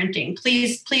of parenting,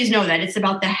 please know that it's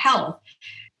about the health.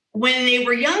 When they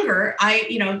were younger,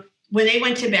 when they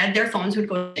went to bed, their phones would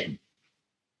go in.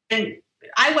 And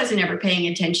I wasn't ever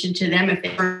paying attention to them if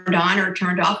they turned on or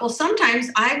turned off. Well, sometimes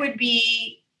I would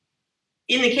be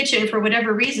in the kitchen for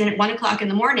whatever reason at 1:00 in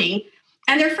the morning,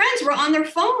 and their friends were on their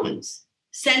phones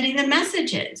sending them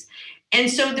messages.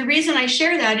 And so the reason I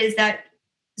share that is that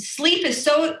sleep is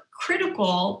so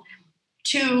critical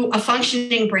to a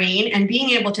functioning brain and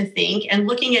being able to think and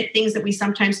looking at things that we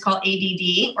sometimes call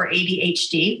ADD or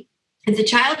ADHD. If the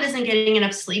child isn't getting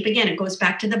enough sleep, again, it goes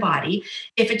back to the body.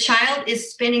 If a child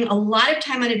is spending a lot of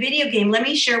time on a video game, let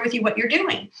me share with you what you're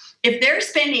doing. If they're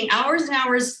spending hours and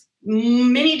hours,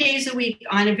 many days a week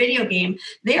on a video game,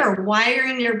 they are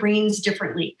wiring their brains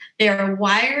differently. They are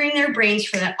wiring their brains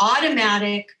for that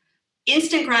automatic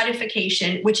instant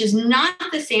gratification, which is not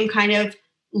the same kind of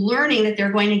learning that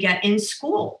they're going to get in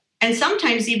school. And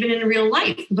sometimes even in real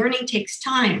life, learning takes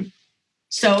time.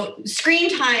 So screen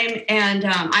time, and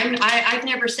I've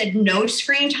never said no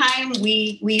screen time.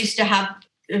 We used to have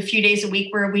a few days a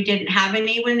week where we didn't have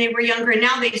any when they were younger, and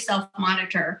now they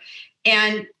self-monitor.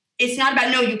 And it's not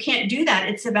about, no, you can't do that.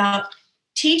 It's about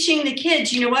teaching the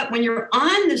kids, when you're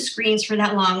on the screens for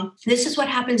that long, this is what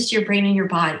happens to your brain and your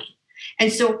body.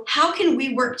 And so how can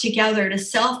we work together to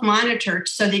self-monitor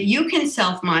so that you can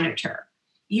self-monitor?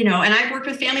 And I've worked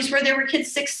with families where there were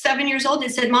kids 6, 7 years old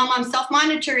that said, Mom, I'm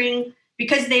self-monitoring,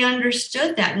 because they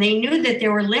understood that and they knew that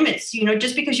there were limits.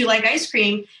 Just because you like ice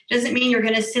cream doesn't mean you're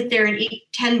going to sit there and eat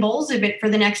 10 bowls of it for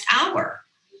the next hour.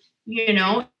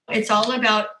 It's all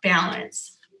about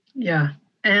balance. Yeah.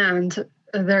 And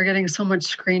they're getting so much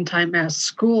screen time at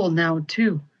school now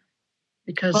too,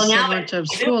 because so much of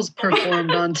school's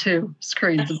performed on two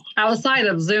screens outside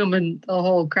of Zoom and the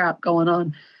whole crap going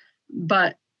on.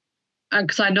 But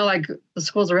because I know like the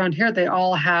schools around here, they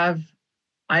all have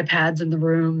iPads in the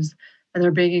rooms, and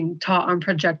they're being taught on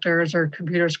projectors or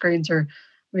computer screens,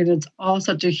 it's all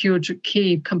such a huge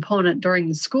key component during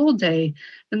the school day.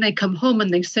 Then they come home and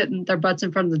they sit in their butts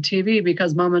in front of the TV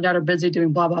because mom and dad are busy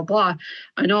doing blah, blah, blah.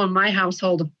 I know in my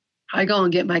household, I go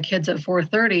and get my kids at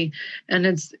 4:30, and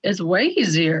it's way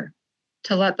easier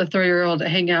to let the 3-year-old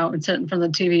hang out and sit in front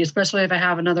of the TV, especially if I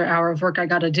have another hour of work I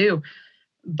got to do.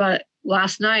 But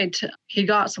last night, he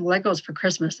got some Legos for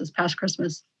Christmas, this past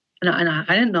Christmas. And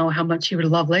I didn't know how much he would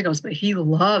love Legos, but he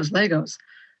loves Legos.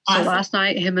 Awesome. So last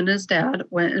night, him and his dad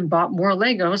went and bought more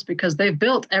Legos because they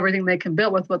built everything they can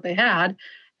build with what they had.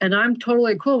 And I'm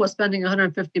totally cool with spending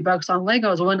 $150 on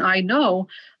Legos when I know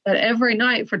that every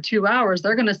night for 2 hours,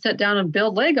 they're going to sit down and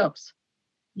build Legos.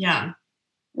 Yeah.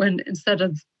 When instead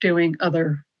of doing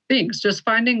other things, just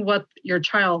finding what your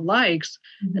child likes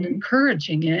and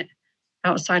encouraging it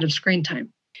outside of screen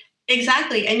time.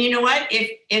 Exactly. And you know what?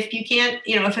 If you can't,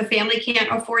 if a family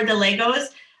can't afford the Legos,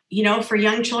 for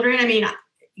young children, I mean,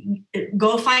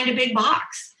 go find a big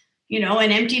box,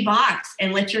 an empty box,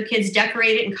 and let your kids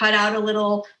decorate it and cut out a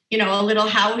little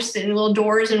house and little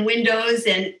doors and windows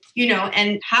and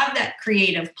have that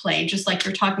creative play, just like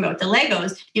you're talking about with the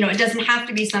Legos. It doesn't have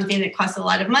to be something that costs a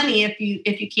lot of money if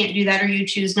you can't do that, or you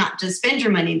choose not to spend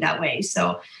your money that way.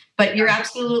 So, but you're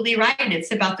absolutely right.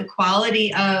 It's about the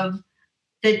quality of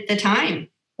the time.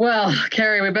 Well,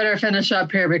 Carrie, we better finish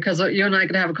up here because you and I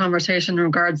could have a conversation in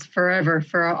regards forever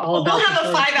for all about. We'll have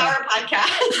a 5-hour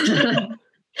podcast.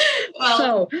 Well,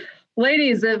 so,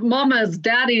 ladies, mamas,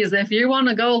 daddies, if you want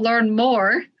to go learn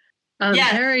more, yes.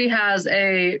 Carrie has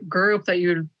a group that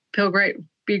you'd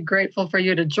be grateful for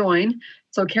you to join.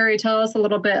 So, Carrie, tell us a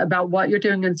little bit about what you're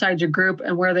doing inside your group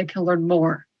and where they can learn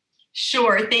more.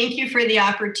 Sure. Thank you for the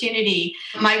opportunity.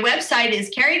 My website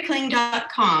is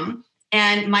carriekling.com.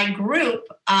 And my group,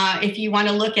 if you want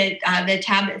to look at the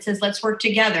tab that says Let's Work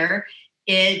Together,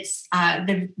 it's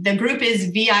the group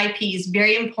is VIPs,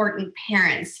 very important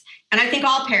parents. And I think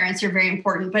all parents are very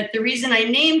important. But the reason I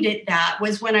named it that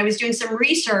was when I was doing some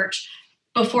research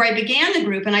before I began the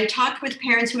group, and I talked with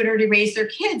parents who had already raised their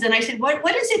kids. And I said,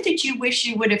 what is it that you wish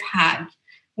you would have had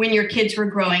when your kids were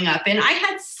growing up? And I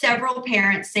had several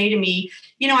parents say to me,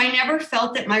 I never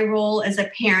felt that my role as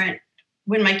a parent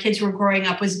when my kids were growing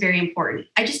up was very important.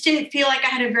 I just didn't feel like I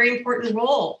had a very important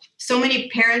role. So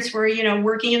many parents were,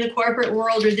 working in the corporate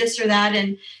world or this or that.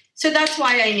 And so that's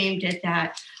why I named it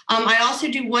that. I also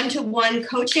do one-to-one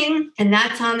coaching, and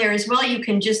that's on there as well. You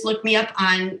can just look me up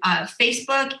on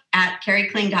Facebook at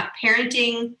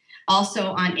carriekling.parenting.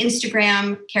 Also on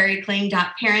Instagram,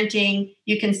 carriekling.parenting.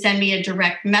 You can send me a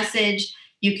direct message.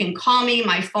 You can call me.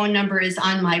 My phone number is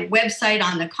on my website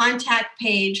on the contact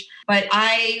page. But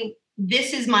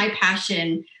this is my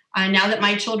passion. Now that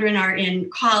my children are in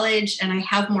college and I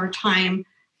have more time,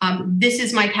 this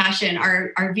is my passion.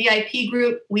 Our VIP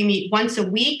group, we meet once a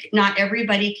week. Not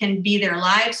everybody can be there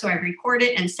live, so I record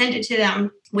it and send it to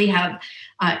them. We have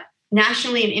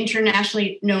nationally and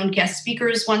internationally known guest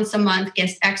speakers once a month,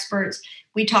 guest experts.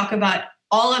 We talk about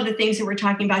all of the things that we're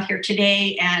talking about here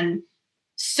today and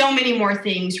so many more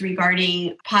things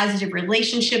regarding positive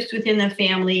relationships within the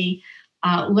family,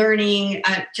 learning,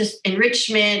 just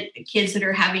enrichment, kids that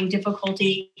are having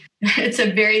difficulty. It's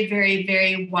a very, very,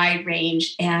 very wide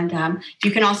range. And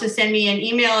you can also send me an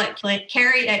email at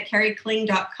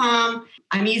carriekling.com.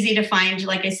 I'm easy to find.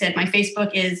 Like I said, my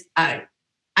Facebook is,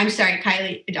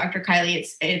 Kylie, Dr. Kylie,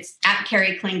 it's at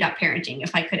carriekling.parenting.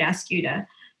 If I could ask you to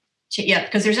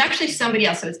because there's actually somebody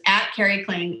else. So it's at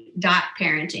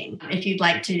carriekling.parenting. If you'd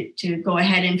like to go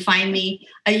ahead and find me.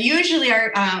 Usually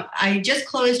I just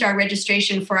closed our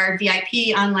registration for our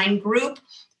VIP online group.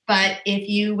 But if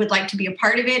you would like to be a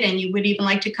part of it and you would even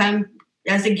like to come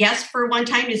as a guest for one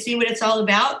time to see what it's all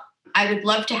about, I would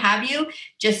love to have you.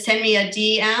 Just send me a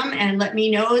DM and let me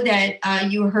know that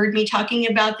you heard me talking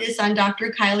about this on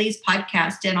Dr. Kylie's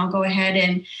podcast. And I'll go ahead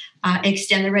and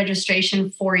extend the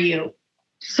registration for you.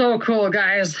 So cool,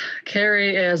 guys.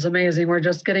 Carrie is amazing. We're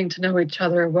just getting to know each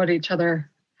other, what each other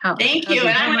Thank you.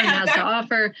 And I'm has to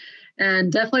offer.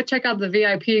 And definitely check out the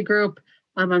VIP group.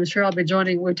 I'm sure I'll be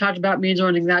joining. We talked about me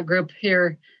joining that group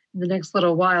here in the next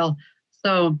little while.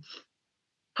 So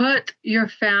give your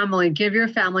family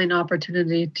an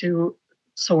opportunity to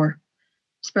soar,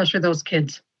 especially those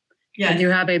kids. Yes. And you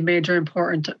have a major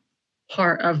important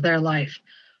part of their life.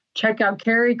 Check out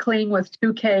Carrie Kling with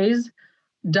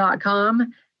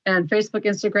 2Ks.com and Facebook,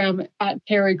 Instagram at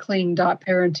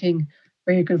carriekling.parenting,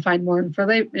 where you can find more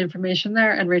information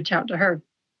there and reach out to her.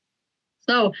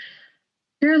 So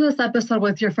share this episode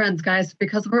with your friends, guys,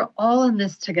 because we're all in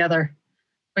this together.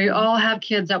 We all have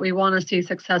kids that we want to see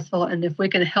successful, and if we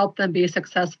can help them be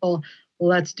successful,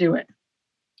 let's do it.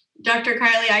 Dr.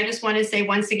 Kylie, I just want to say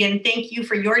once again, thank you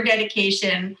for your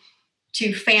dedication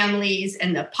to families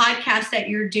and the podcast that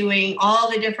you're doing,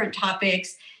 all the different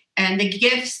topics. and the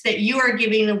gifts that you are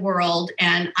giving the world.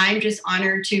 And I'm just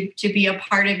honored to be a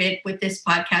part of it with this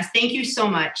podcast. Thank you so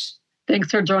much.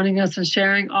 Thanks for joining us and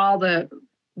sharing all the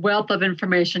wealth of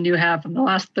information you have from the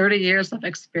last 30 years of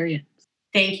experience.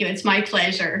 Thank you. It's my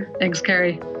pleasure. Thanks,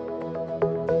 Carrie.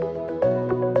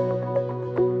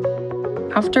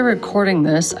 After recording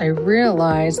this, I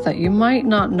realized that you might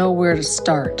not know where to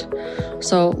start.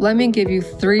 So let me give you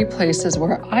 3 places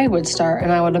where I would start,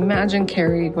 and I would imagine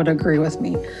Carrie would agree with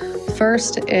me.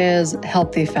 First is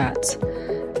healthy fats.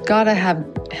 Gotta have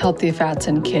healthy fats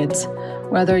in kids.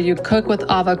 Whether you cook with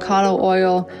avocado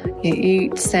oil, you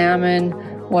eat salmon,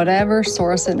 whatever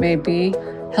source it may be,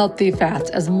 healthy fats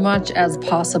as much as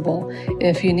possible.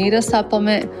 If you need a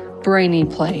supplement, Brainy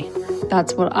Play.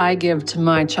 That's what I give to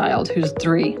my child who's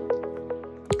 3.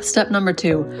 Step number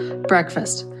 2,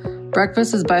 breakfast.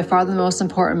 Breakfast is by far the most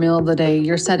important meal of the day.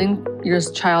 You're setting your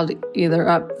child either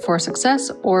up for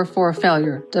success or for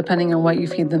failure, depending on what you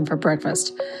feed them for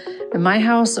breakfast. In my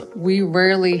house, we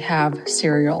rarely have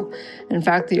cereal. In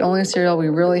fact, the only cereal we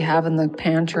really have in the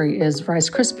pantry is Rice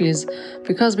Krispies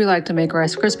because we like to make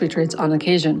Rice Krispie treats on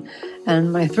occasion.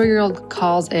 And my 3-year-old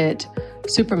calls it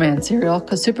Superman cereal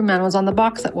because Superman was on the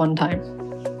box at one time.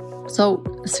 So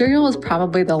cereal is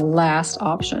probably the last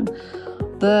option.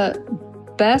 The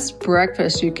best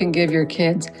breakfast you can give your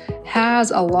kids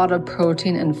has a lot of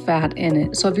protein and fat in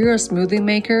it. So if you're a smoothie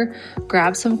maker,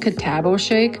 grab some Catabo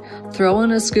shake, throw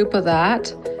in a scoop of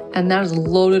that, and that is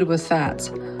loaded with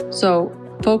fats. So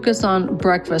focus on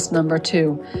breakfast, number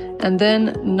 2. And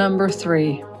then number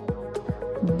 3,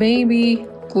 maybe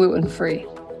gluten-free,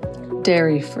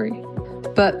 dairy-free.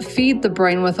 But feed the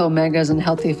brain with omegas and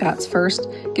healthy fats first.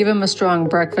 Give him a strong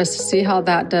breakfast, see how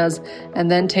that does,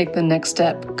 and then take the next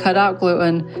step. Cut out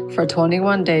gluten for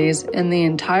 21 days in the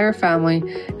entire family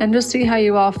and just see how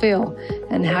you all feel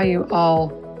and how you all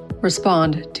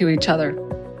respond to each other.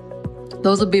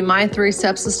 Those would be my 3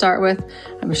 steps to start with.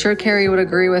 I'm sure Carrie would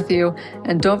agree with you.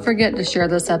 And don't forget to share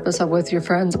this episode with your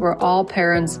friends. We're all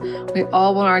parents. We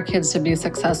all want our kids to be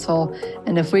successful.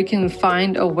 And if we can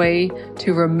find a way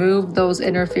to remove those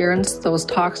interference, those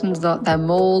toxins, that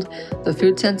mold, the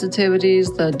food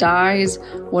sensitivities, the dyes,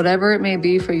 whatever it may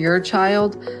be for your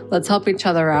child, let's help each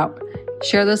other out.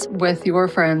 Share this with your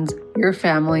friends, your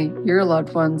family, your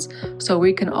loved ones, so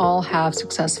we can all have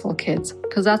successful kids,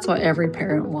 because that's what every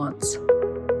parent wants.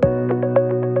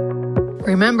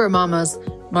 Remember, mamas,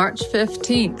 March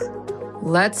 15th,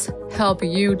 let's help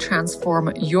you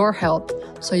transform your health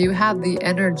so you have the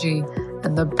energy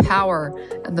and the power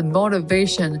and the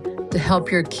motivation to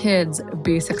help your kids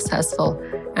be successful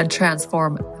and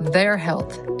transform their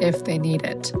health if they need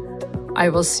it. I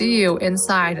will see you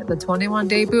inside the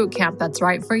 21-day boot camp that's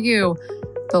right for you.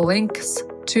 The links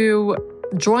to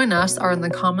join us are in the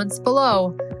comments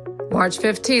below. March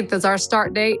 15th is our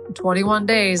start date, 21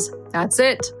 days. That's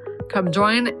it. Come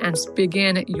join and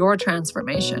begin your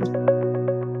transformation.